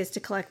obviously is to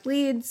collect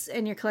leads,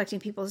 and you're collecting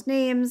people's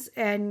names,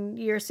 and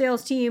your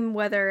sales team,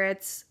 whether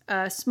it's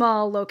a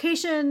small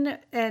location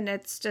and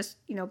it's just,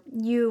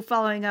 you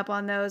following up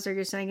on those, or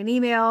you're sending an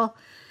email,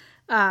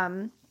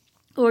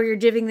 or you're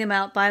divvying them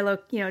out by,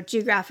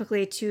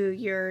 geographically to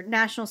your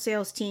national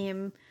sales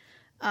team.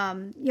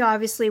 You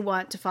obviously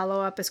want to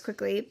follow up as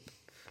quickly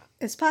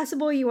as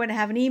possible. You want to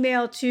have an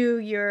email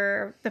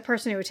to the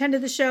person who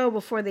attended the show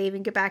before they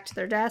even get back to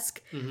their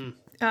desk.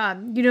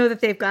 Mm-hmm. You know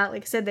that they've got,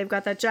 like I said, they've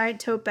got that giant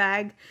tote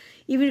bag.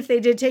 Even if they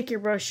did take your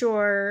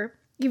brochure,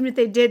 even if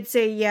they did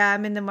say, yeah,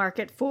 I'm in the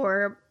market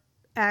for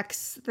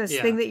X, this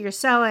thing that you're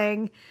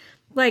selling,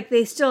 like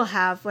they still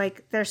have,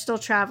 like they're still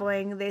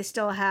traveling. They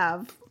still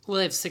have... Well,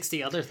 they have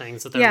 60 other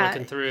things that they're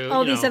looking through.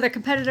 All these other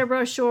competitor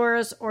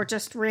brochures or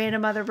just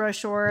random other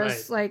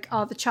brochures, Right. like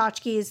all the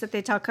tchotchkes that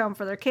they tuck home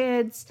for their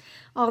kids,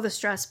 all the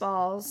stress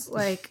balls,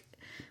 like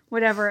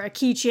whatever, a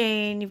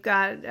keychain, you've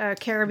got a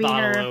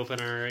carabiner. Bottle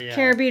opener, yeah.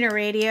 Carabiner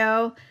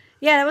radio.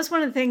 Yeah, that was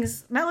one of the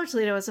things. Metler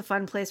Toledo was a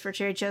fun place for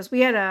trade shows.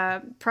 We had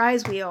a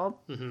prize wheel.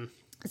 Mm-hmm.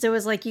 So it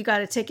was like you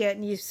got a ticket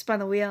and you spun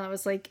the wheel, and it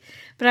was like,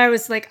 but I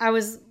was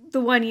the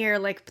 1 year,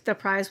 like, the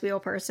prize wheel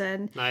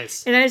person.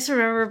 Nice. And I just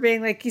remember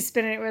being like, you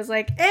spin it, it was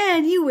like,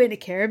 and you win a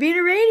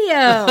carabiner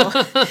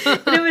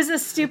radio. And it was a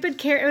stupid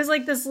it was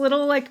like this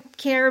little, like,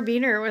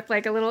 carabiner with,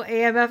 like, a little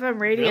AM FM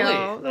radio.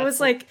 Really? It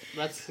was like...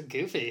 That's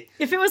goofy.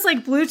 If it was,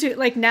 like, Bluetooth,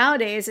 like,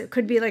 nowadays, it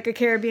could be, like, a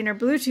carabiner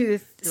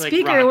Bluetooth Like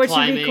speaker, rock which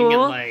would be climbing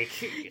cool. And,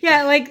 like...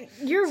 Yeah, like,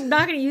 you're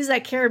not going to use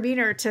that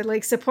carabiner to,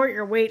 like, support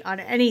your weight on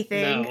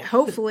anything, No.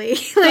 hopefully.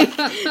 Like,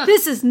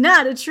 this is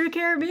not a true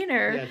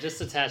carabiner. Yeah,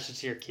 just attach it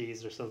to your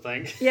keys or something.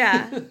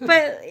 Yeah,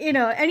 but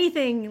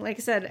anything, like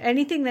I said,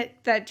 anything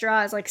that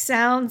draws like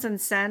sounds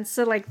and scents.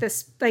 So like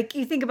this, like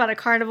you think about a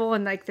carnival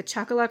and like the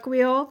Chuck-a-Luck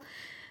wheel,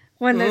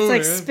 one that's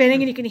like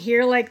spinning and you can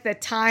hear like the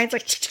tines,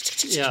 like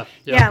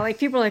Yeah. like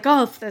people are like,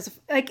 oh, if there's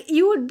like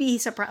you would be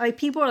surprised. Like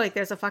people are like,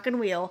 there's a fucking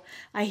wheel.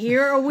 I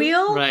hear a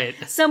wheel. Right.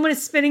 Someone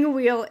is spinning a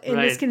wheel in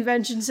this Right.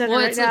 convention center Well,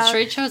 right it's now. a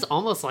trade show is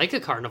almost like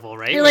a carnival,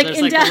 right? You're Where like there's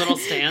in like down- the little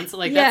stands.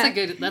 Like Yeah.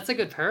 that's a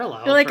good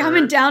parallel. You're like, for- I'm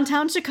in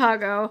downtown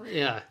Chicago.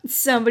 Yeah.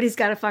 Somebody's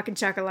got a fucking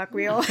Chuck-a-Luck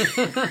wheel.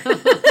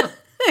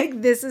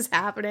 Like, this is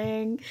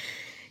happening.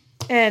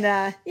 And,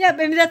 yeah,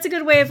 maybe that's a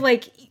good way of,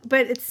 like,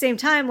 but at the same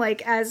time,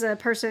 like, as a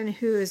person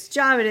whose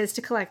job it is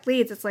to collect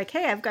leads, it's like,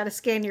 hey, I've got to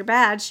scan your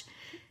badge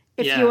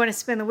if Yeah. you want to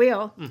spin the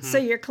wheel. So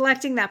you're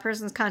collecting that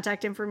person's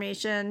contact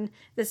information.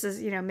 This is,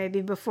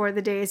 maybe before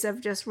the days of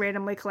just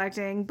randomly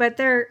collecting, but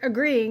they're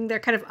agreeing, they're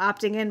kind of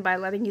opting in by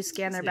letting you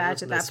scan their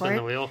badge at they that spin point.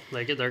 the wheel.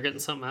 They're getting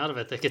something out of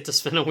it. They get to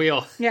spin a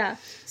wheel. Yeah.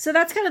 So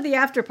that's kind of the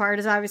after part,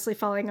 is obviously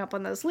following up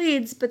on those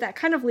leads, but that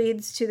kind of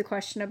leads to the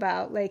question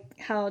about like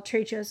how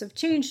trade shows have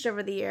changed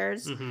over the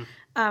years. Mm-hmm.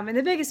 And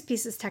the biggest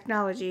piece is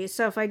technology.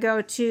 So if I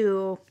go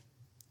to,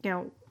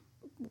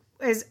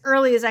 as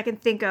early as I can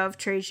think of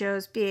trade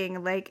shows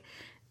being like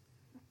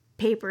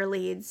paper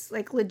leads,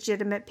 like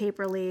legitimate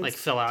paper leads. Like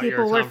fill out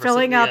people your were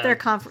filling out yeah. their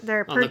On the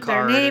their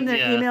card, name, their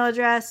yeah. email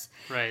address,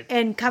 Right.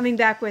 and coming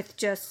back with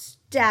just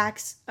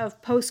stacks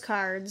of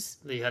postcards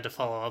That you had to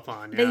follow up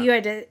on. that Yeah. you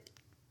had to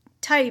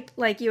type.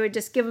 Like you would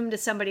just give them to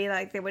somebody,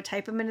 like they would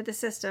type them into the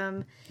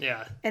system,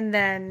 Yeah. and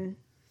then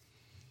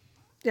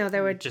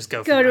they would Just go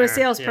to from a there,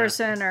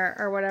 salesperson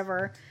or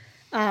whatever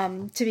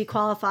to be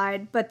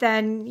qualified. But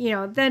then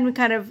then we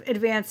kind of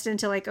advanced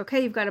into like,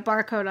 okay, you've got a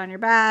barcode on your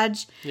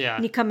badge. Yeah.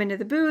 And you come into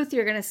the booth,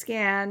 you're going to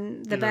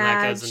scan the And then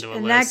that badge, goes into a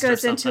and that list or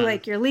goes into something.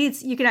 like your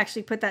leads. You can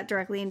actually put that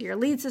directly into your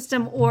lead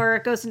system, or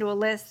it goes into a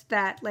list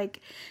that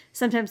like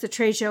sometimes the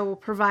trade show will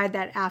provide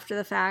that after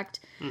the fact.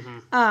 Mm-hmm.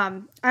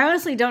 I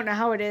honestly don't know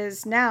how it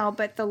is now,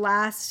 but the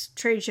last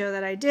trade show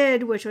that I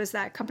did, which was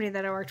that company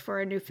that I worked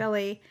for in New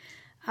Philly,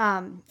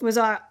 was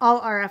all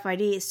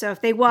RFID. So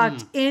if they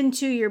walked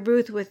into your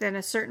booth within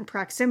a certain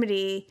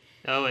proximity,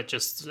 Oh, it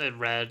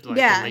read like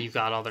Yeah. and then you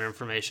got all their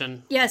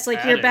information. yes, like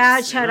That your is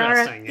badge had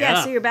interesting,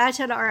 yeah. so your badge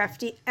had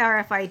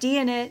RFID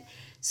in it.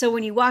 So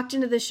when you walked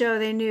into the show,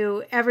 they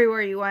knew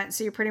everywhere you went.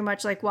 So you're pretty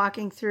much like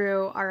walking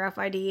through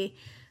RFID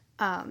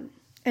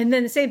And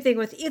then the same thing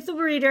with the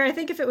reader. I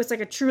think if it was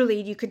like a true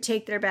lead, you could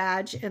take their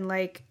badge and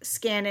like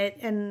scan it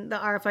in the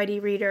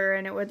RFID reader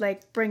and it would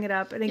like bring it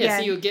up. And again, yeah,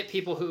 so you would get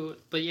people who,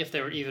 but if they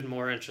were even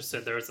more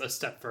interested, there was a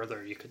step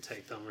further you could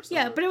take them or something.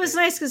 Yeah, but it was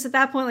nice because at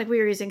that point, like we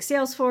were using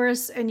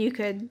Salesforce and you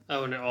could.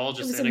 Oh, and it all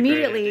just it was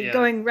integrated, immediately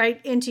going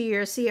right into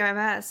your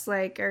CMS,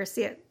 like, or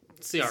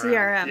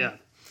CRM. Yeah.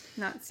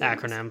 Not CMS.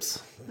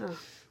 Acronyms.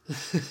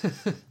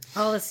 Oh.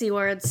 All the C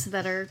words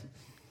that are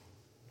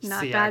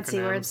not bad C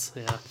words.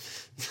 Yeah.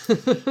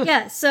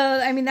 Yeah, so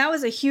I mean that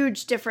was a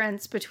huge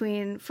difference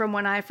from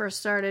when I first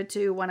started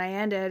to when I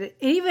ended.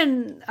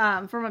 Even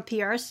from a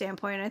PR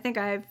standpoint, I think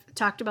I've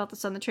talked about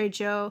this on the trade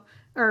show,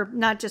 or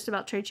not just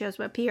about trade shows,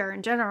 but PR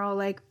in general.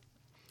 Like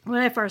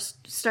when I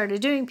first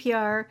started doing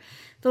PR,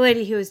 the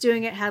lady who was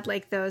doing it had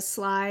like those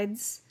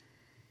slides.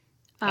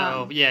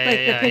 The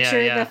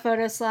picture, the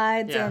photo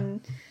slides, Yeah.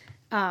 and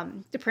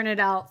the printed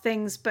out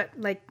things. But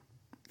like,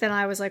 then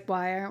I was like,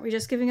 why aren't we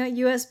just giving out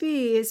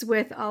USBs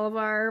with all of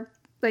our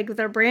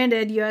with our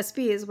branded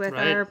USBs with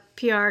Right. our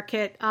PR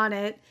kit on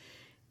it,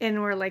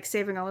 and we're like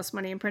saving all this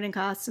money in printing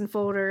costs and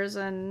folders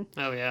and.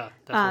 Oh yeah,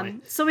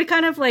 definitely. So we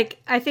kind of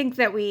I think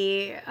that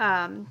we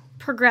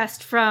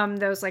progressed from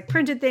those like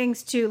printed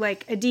things to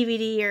like a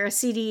DVD or a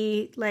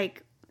CD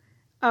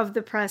of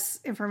the press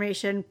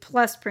information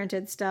plus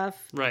printed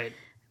stuff. Right.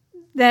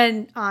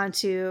 Then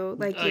onto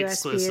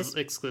USBs.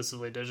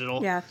 Exclusively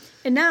digital. Yeah.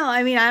 And now,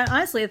 I mean,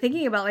 honestly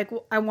thinking about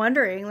I'm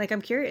wondering,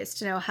 I'm curious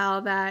to know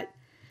how that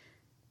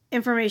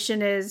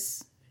information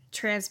is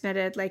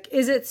transmitted. Like,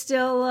 is it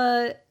still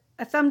a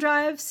thumb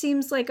drive?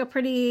 Seems like a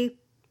pretty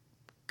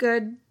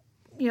good,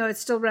 it's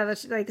still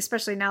relatively,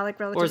 especially now,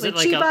 relatively or is it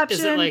cheap option.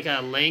 Is it like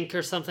a link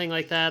or something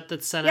like that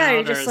that's sent Yeah, out,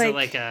 you're or just is it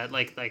like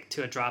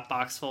to a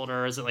Dropbox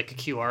folder, or is it like a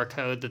QR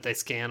code that they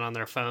scan on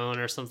their phone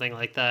or something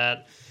like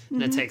that,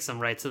 and it takes them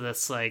right to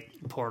this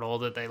portal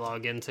that they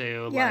log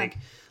into, Yeah.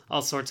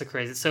 all sorts of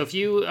crazy. So if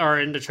you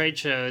are into trade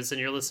shows and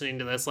you're listening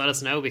to this, let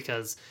us know,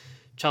 because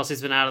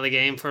Chelsea's been out of the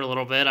game for a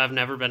little bit. I've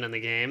never been in the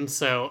game,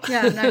 so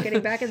yeah, I'm not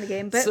getting back in the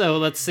game. But so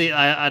let's see.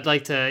 I'd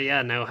like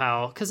to know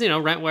how, because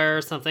Rentware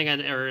or something,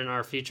 or in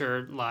our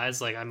future lives,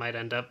 I might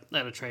end up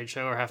at a trade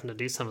show or having to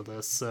do some of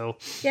this. So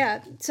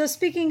yeah. So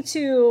speaking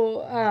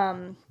to,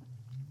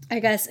 I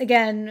guess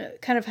again,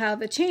 kind of how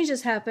the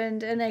changes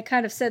happened, and I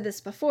kind of said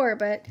this before,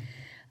 but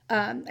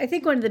I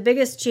think one of the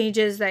biggest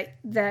changes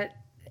that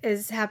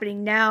is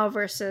happening now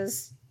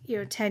versus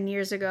 10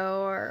 years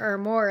ago or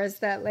more is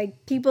that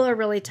people are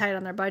really tight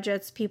on their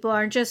budgets. People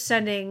aren't just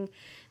sending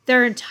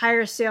their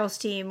entire sales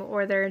team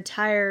or their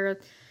entire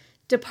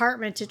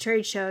department to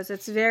trade shows.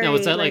 It's very... Now,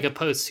 was that a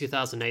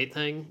post-2008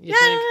 thing, you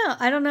think? I don't know.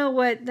 I don't know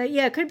what...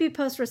 it could be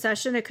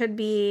post-recession. It could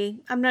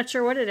be... I'm not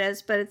sure what it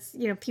is, but it's,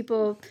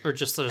 people... Or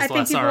just there's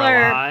less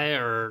ROI,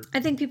 or...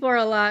 I think people are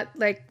a lot,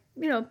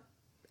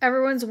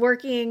 everyone's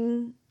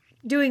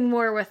doing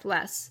more with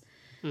less.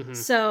 Mm-hmm.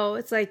 So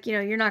it's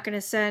you're not going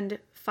to send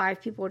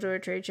 5 people to a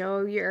trade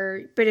show.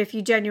 But if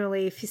you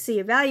see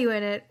a value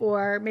in it,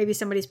 or maybe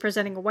somebody's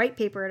presenting a white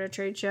paper at a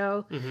trade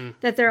show, mm-hmm.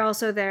 that they're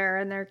also there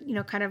and they're,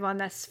 kind of on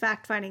this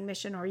fact-finding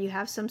mission, or you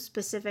have some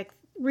specific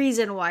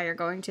reason why you're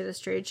going to this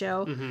trade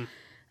show.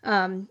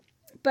 Mm-hmm.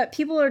 But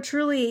people are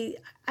truly,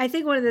 I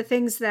think one of the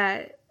things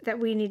that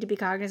we need to be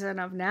cognizant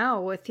of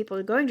now with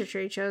people going to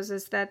trade shows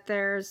is that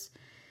there's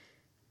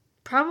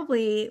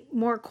probably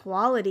more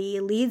quality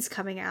leads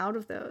coming out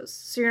of those.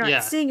 So you're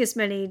not seeing as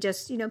many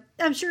just,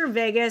 I'm sure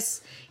Vegas,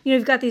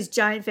 you've got these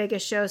giant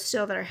Vegas shows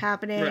still that are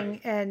happening.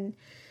 Right. And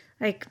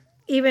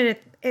even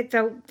if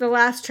the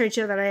last trade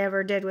show that I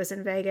ever did was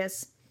in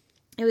Vegas,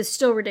 it was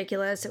still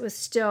ridiculous. It was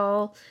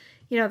still,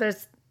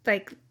 there's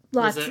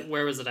lots.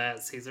 Where was it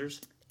at? Caesars?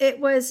 It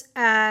was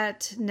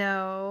the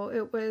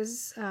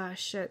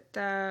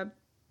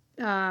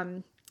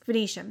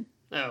Venetian.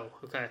 Oh,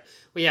 okay.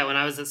 Well, yeah, when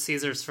I was at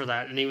Caesars for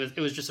that, and it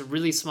was just a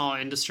really small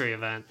industry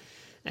event,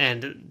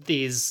 and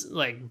these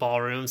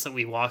ballrooms that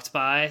we walked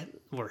by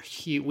were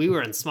huge. We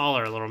were in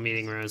smaller little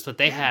meeting rooms, but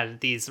they had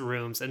these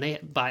rooms, and they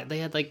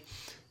had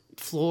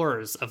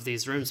floors of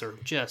these rooms are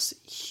just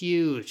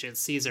huge at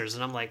Caesars,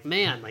 and I'm like,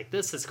 man,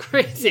 this is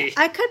crazy.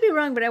 I could be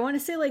wrong, but I want to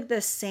say the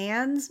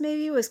Sands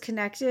maybe was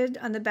connected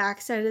on the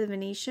backside of the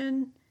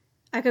Venetian.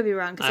 I could be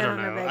wrong because I don't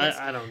know Vegas.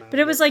 I don't know.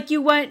 But it was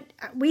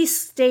we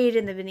stayed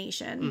in the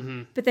Venetian,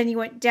 mm-hmm. but then you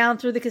went down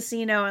through the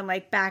casino and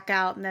back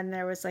out, and then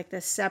there was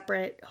this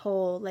separate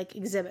whole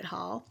exhibit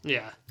hall.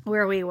 Yeah.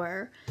 Where we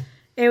were.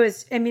 It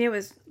was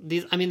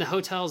the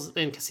hotels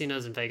and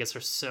casinos in Vegas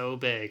are so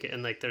big,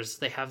 and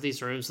they have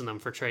these rooms in them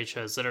for trade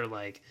shows that are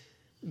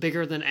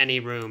bigger than any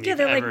room you've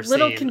ever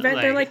little seen.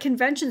 They're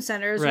convention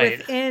centers right.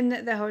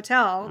 within the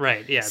hotel.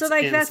 Right. Yeah. So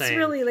that's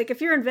really if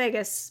you're in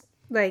Vegas,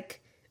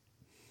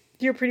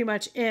 you're pretty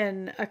much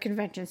in a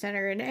convention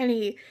center in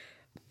any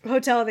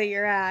hotel that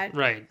you're at.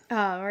 Right.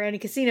 Or any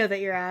casino that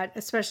you're at,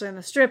 especially on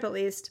the Strip at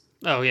least.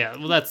 Oh, yeah.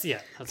 Well, that's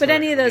but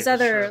any of those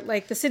other,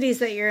 the cities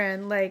that you're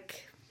in,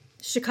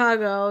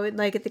 Chicago,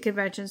 like at the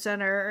convention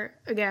center.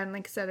 Again,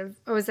 like I said,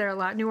 I was there a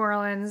lot. New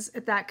Orleans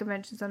at that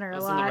convention center I a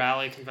was lot. in the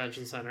Raleigh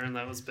Convention Center, and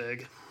that was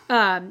big.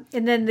 And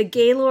then the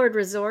Gaylord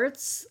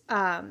resorts.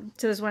 So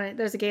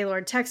there's a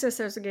Gaylord Texas.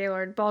 There's a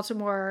Gaylord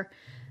Baltimore.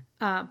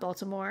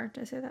 Baltimore.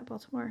 Did I say that?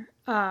 Baltimore.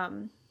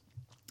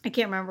 I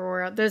can't remember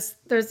where. There's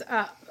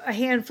a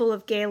handful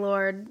of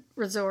Gaylord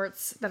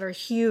resorts that are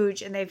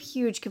huge, and they have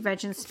huge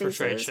convention spaces.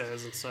 For trade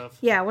shows and stuff.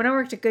 Yeah, when I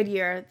worked at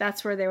Goodyear,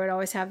 that's where they would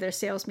always have their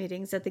sales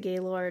meetings at the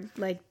Gaylord,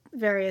 like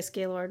various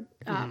Gaylord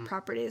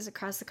properties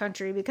across the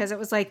country, because it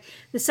was like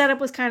the setup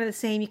was kind of the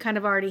same. You kind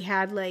of already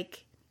had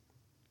like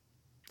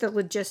the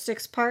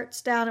logistics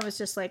parts down. It was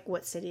just like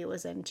what city it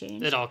was in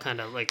changed. It all kind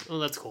of like, oh,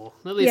 that's cool.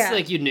 At least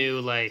like you knew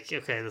like,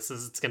 okay, this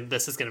is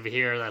gonna be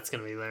here, that's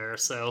gonna be there.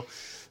 So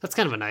that's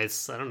kind of a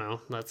nice, I don't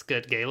know, that's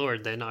good.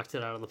 Gaylord, they knocked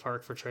it out of the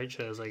park for trade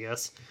shows, I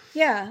guess.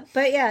 Yeah,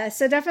 but yeah,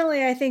 so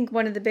definitely I think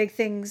one of the big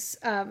things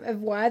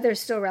of why they're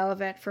still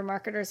relevant for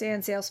marketers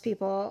and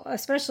salespeople,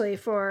 especially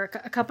for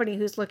a company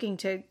who's looking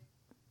to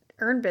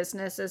earn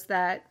business, is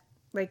that,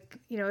 like,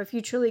 you know, if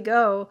you truly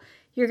go,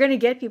 you're going to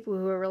get people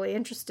who are really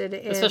interested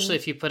in... Especially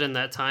if you put in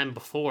that time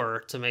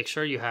before to make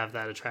sure you have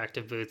that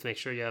attractive booth, make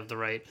sure you have the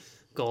right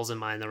goals in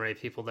mind, the right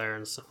people there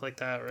and stuff like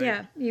that, right?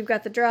 Yeah, you've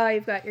got the draw,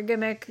 you've got your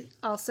gimmick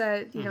all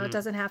set. You know, it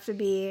doesn't have to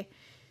be...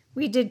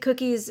 We did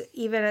cookies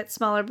even at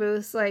smaller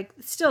booths. Like,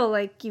 still,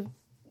 like, you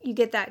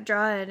get that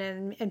draw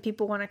in and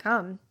people want to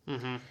come.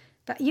 Mm-hmm.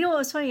 You know what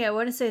was funny? I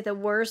want to say the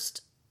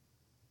worst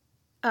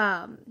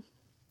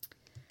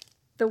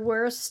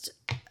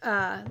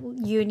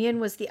union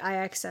was the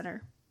IX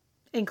Center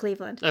in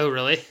Cleveland. Oh,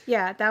 really?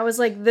 Yeah, that was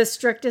like the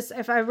strictest,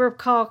 if I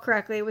recall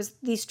correctly, it was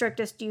the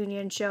strictest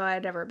union show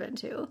I'd ever been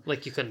to.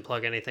 Like you couldn't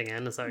plug anything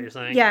in, is that what you're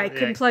saying? Yeah, you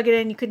couldn't plug it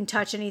in, you couldn't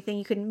touch anything,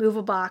 you couldn't move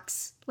a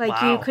box. Like,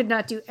 wow. You could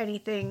not do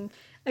anything.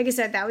 Like I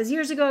said, that was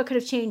years ago, it could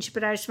have changed,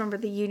 but I just remember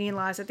the union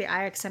laws at the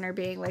IX Center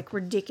being like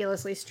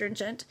ridiculously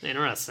stringent.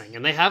 Interesting.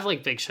 And they have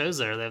like big shows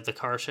there. They have the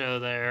car show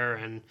there,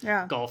 and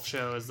Yeah. golf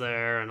show is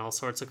there, and all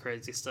sorts of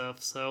crazy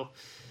stuff. So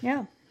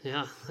Yeah.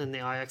 yeah, and the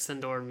IX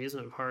Indoor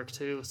Amusement Park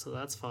too, so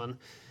that's fun.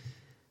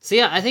 So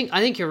yeah, I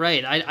think you're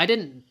right. I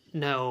didn't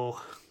know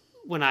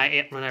when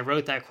I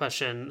wrote that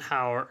question,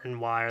 how and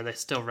why are they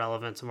still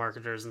relevant to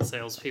marketers and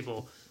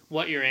salespeople,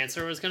 what your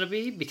answer was going to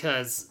be,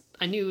 because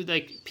I knew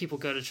like people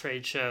go to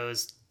trade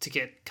shows to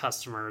get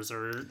customers,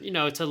 or you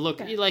know, to look,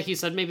 like you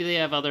said, maybe they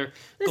have other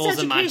goals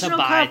in mind to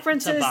buy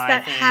conferences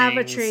that have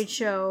a trade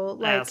show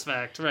like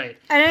aspect, right?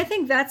 And I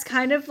think that's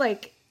kind of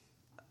like,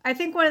 I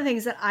think one of the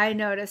things that I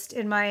noticed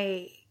in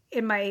my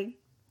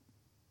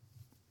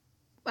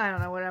I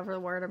don't know, whatever the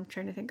word I'm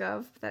trying to think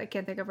of that I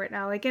can't think of right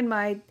now, like in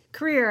my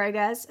career, I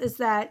guess, is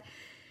that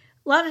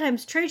a lot of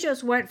times trade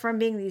shows went from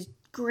being these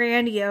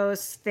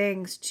grandiose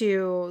things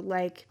to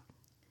like,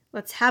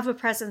 let's have a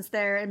presence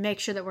there and make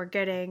sure that we're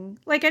getting,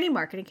 like any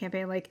marketing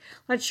campaign, like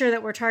let's sure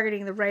that we're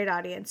targeting the right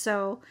audience.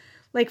 So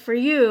like for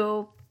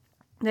you,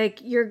 like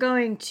you're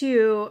going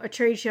to a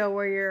trade show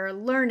where you're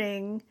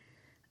learning,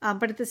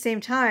 but at the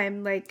same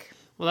time, like,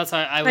 well, that's how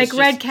I was like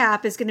Red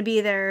Cap is going to be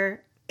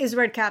there. Is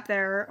Red Cap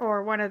there,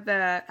 or one of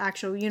the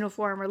actual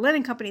uniform or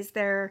linen companies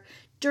there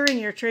during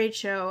your trade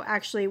show,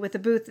 actually with a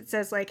booth that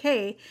says like,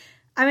 hey,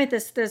 I'm at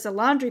this, there's a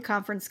laundry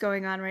conference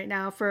going on right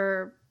now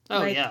for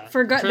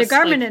the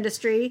garment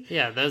industry.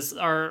 Yeah, those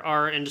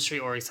our industry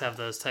orgs have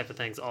those type of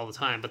things all the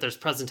time, but there's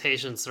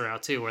presentations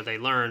throughout too where they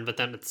learn, but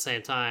then at the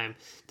same time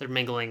they're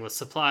mingling with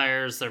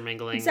suppliers, they're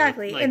mingling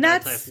exactly with, like, and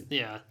that's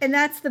and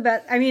that's the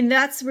best. I mean,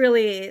 that's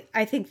really,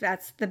 I think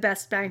that's the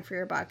best bang for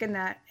your buck in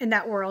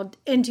that world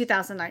in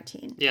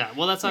 2019. Yeah,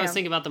 well, that's what I was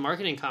thinking about the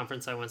marketing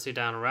conference I went to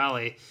down in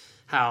Raleigh,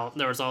 how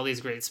there was all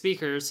these great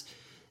speakers.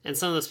 And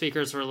some of the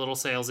speakers were a little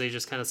salesy,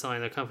 just kind of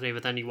selling their company.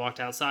 But then you walked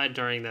outside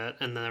during that,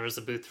 and then there was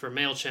a booth for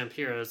MailChimp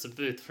here. There's a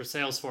booth for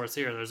Salesforce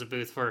here. There's a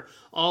booth for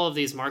all of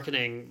these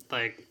marketing,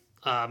 like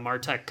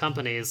MarTech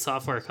companies,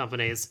 software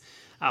companies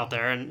out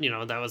there. And, you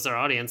know, that was their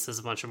audience, is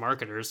a bunch of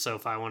marketers. So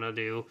if I want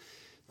to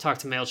talk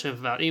to MailChimp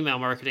about email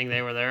marketing,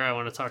 they were there. I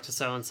want to talk to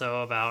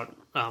so-and-so about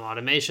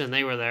automation,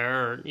 they were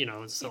there. Or, you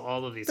know, so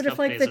all of these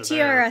companies if like the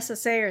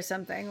TRSSA or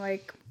something,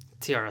 like...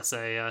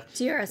 TRSA,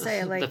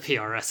 TRSA, like the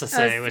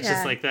PRSSA, which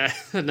is like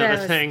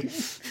another thing.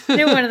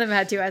 Knew one of them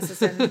had two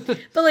S's in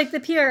it. But like the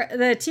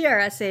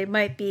TRSA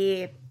might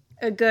be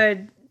a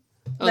good.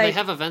 Oh, they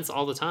have events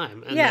all the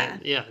time. And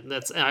yeah,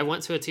 I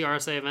went to a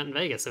TRSA event in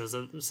Vegas. It was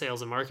a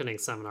sales and marketing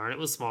seminar, and it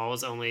was small. It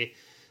was only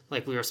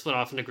like we were split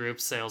off into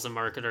groups, sales and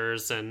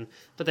marketers,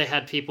 but they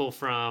had people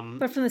from...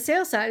 But from the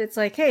sales side, it's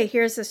like, hey,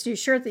 here's this new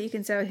shirt that you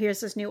can sell.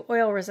 Here's this new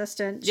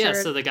oil-resistant shirt. Yeah,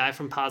 so the guy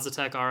from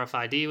Positech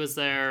RFID was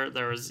there.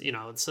 There was,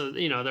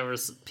 there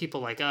was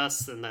people like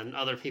us, and then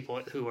other people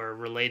who are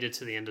related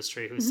to the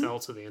industry, who sell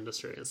to the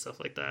industry and stuff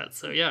like that.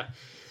 So, yeah.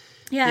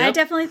 Yeah, I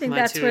definitely think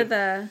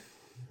where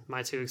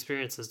my two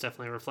experiences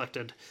definitely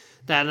reflected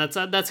that.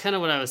 And that's kind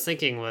of what I was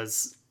thinking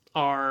was,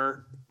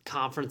 are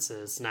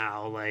conferences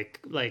now like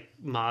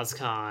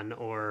MozCon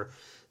or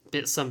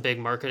some big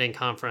marketing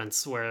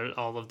conference where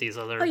all of these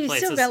other Oh, you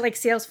places. still got like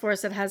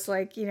Salesforce that has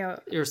like, you know,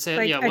 You're saying,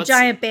 like yeah, a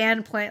giant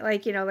band playing,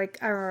 like, you know, like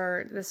I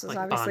remember this was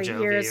Like obviously Bon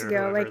Jovi years or ago,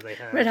 whoever like they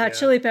have, Red Hot yeah.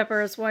 Chili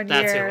Peppers one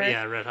That's year. it,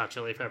 yeah, Red Hot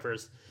Chili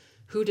Peppers.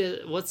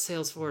 What's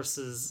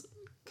Salesforce's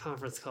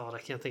conference called? I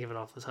can't think of it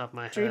off the top of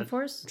my head.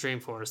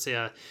 Dreamforce,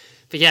 yeah.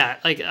 But yeah,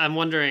 like I'm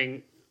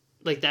wondering,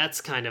 like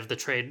that's kind of the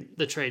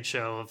trade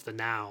show of the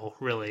now,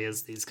 really,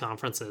 is these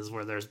conferences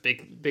where there's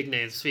big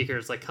name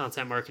speakers like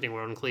Content Marketing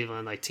World in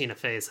Cleveland, like Tina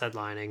Fey's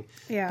headlining.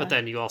 Yeah. But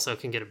then you also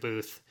can get a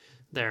booth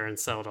there and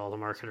sell to all the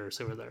marketers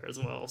who are there as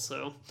well.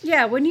 So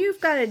Yeah, when you've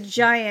got a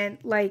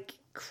giant like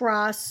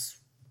cross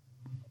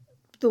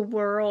the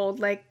world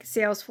like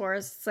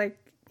Salesforce, it's like,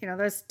 you know,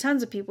 there's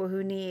tons of people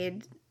who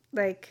need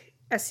like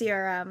a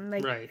CRM.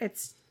 Like Right.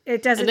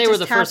 it doesn't. And they were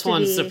the just have first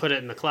ones be... to put it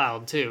in the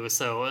cloud too.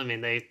 So I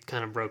mean, they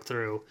kind of broke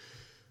through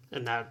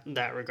in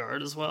that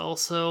regard as well.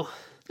 So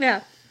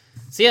Yeah.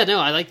 So yeah, no,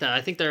 I like that.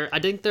 I think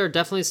they're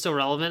definitely still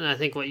relevant. And I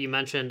think what you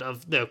mentioned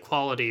of the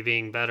quality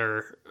being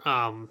better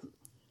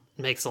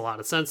makes a lot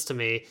of sense to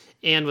me.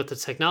 And with the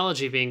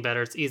technology being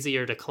better, it's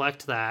easier to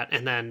collect that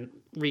and then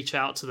reach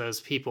out to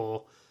those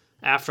people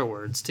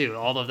afterwards too.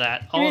 All of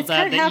that, I mean, it's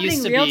kind of that used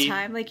happening to real be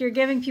time. Like you're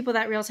giving people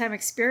that real time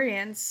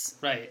experience,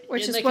 right,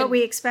 which and is they what can-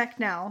 we expect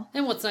now.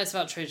 And what's nice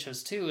about trade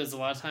shows too is a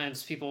lot of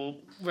times people,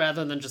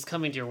 rather than just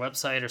coming to your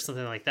website or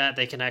something like that,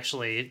 they can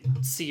actually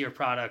see your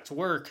product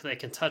work. They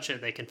can touch it.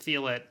 They can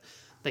feel it.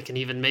 They can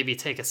even maybe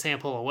take a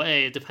sample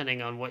away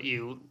depending on what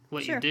you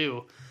Sure.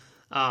 do.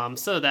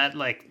 So that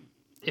like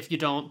if you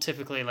don't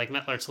typically, like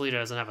Metler Toledo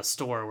doesn't have a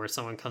store where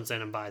someone comes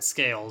in and buys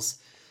scales.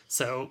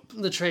 So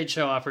the trade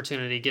show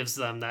opportunity gives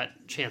them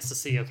that chance to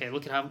see, okay,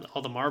 look at how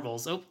all the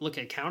marbles. Oh, look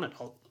at counted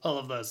all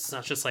of those. It's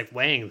not just like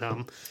weighing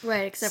them.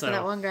 Right, except So- for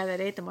that one guy that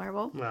ate the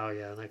marble. Well,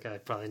 yeah, that guy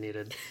probably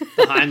needed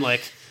the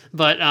Heimlich.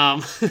 But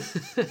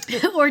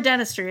Or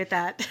dentistry at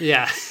that.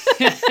 yeah,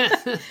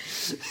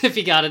 if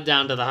he got it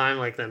down to the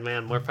Heimlich, then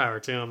man, more power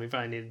to him. He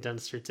probably needed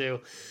dentistry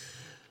too.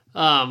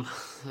 But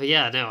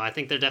yeah, no, I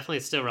think they're definitely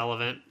still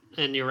relevant.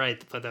 And you're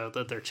right, but though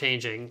that they're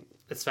changing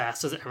as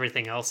fast as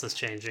everything else is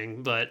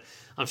changing. But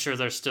I'm sure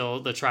there's still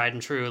the tried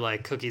and true,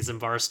 like cookies and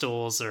bar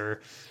stools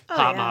or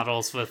hot yeah.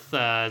 models with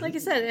Like I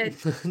said,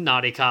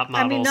 naughty cop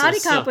models. I mean, Naughty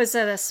are Cop still- was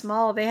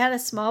at they had a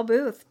small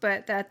booth,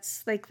 but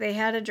that's like they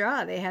had a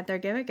draw. They had their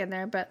gimmick in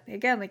there. But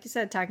again, like you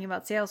said, talking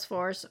about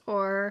Salesforce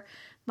or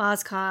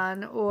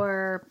MozCon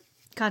or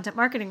Content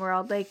Marketing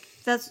World, like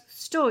that's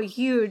still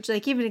huge.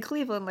 Like even in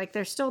Cleveland, like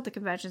they're still at the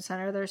convention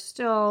center. There's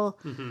still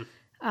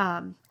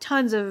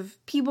tons of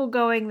people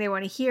going. They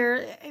want to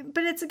hear,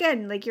 but it's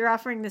again like you're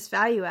offering this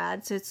value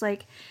add. So it's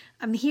like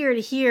I'm here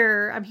to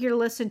hear. I'm here to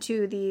listen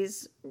to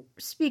these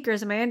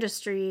speakers in my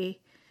industry.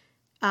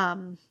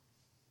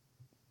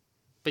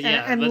 But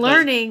yeah, and but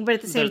learning, but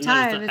at the same there's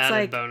time, the it's added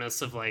like,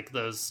 bonus of like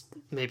those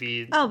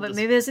maybe. oh, but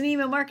maybe there's an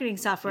email marketing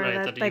software Right,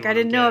 that that like you I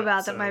didn't know wanna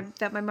about get,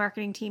 that my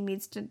marketing team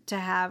needs to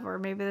have, or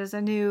maybe there's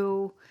a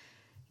new,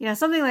 you know,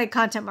 something like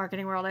Content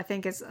Marketing World. I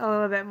think is a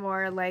little bit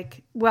more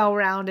like well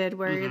rounded,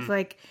 where it's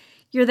like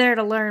you're there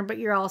to learn, but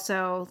you're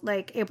also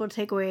like able to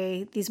take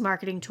away these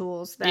marketing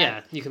tools that. Yeah,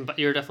 you can.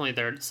 You're definitely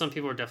there. Some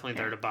people are definitely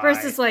there to buy.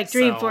 Versus like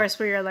sell. Dreamforce,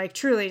 where you're like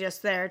truly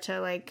just there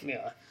to like.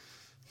 Yeah.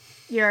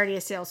 You already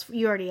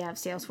have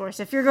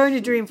Salesforce. If you're going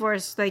to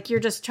Dreamforce, like you're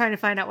just trying to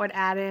find out what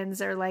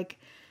add-ins or like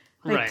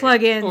Right.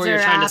 plugins or you're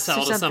trying to apps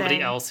sell or to somebody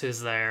something. else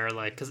who's there,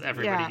 like because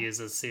everybody Yeah.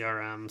 uses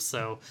CRM.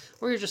 So,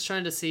 or you're just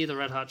trying to see the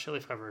Red Hot Chili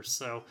Peppers.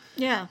 So,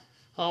 Yeah.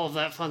 all of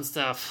that fun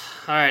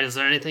stuff. All right, is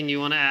there anything you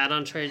want to add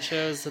on trade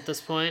shows at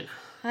this point?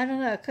 I don't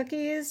know.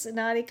 Cookies,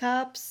 Naughty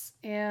Cops,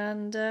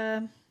 and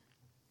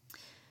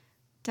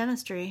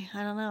dentistry.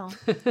 I don't know.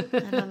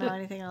 I don't know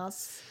anything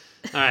else.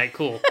 All right,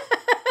 cool.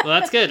 Well,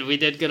 that's good. We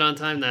did good on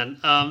time then.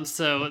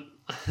 So,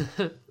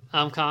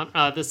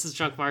 I'm this is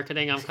Junk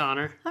Marketing. I'm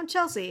Connor. I'm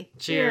Chelsea.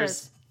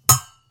 Cheers.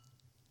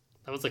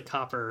 That was a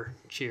copper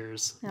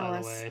cheers, That by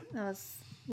was, the way. That was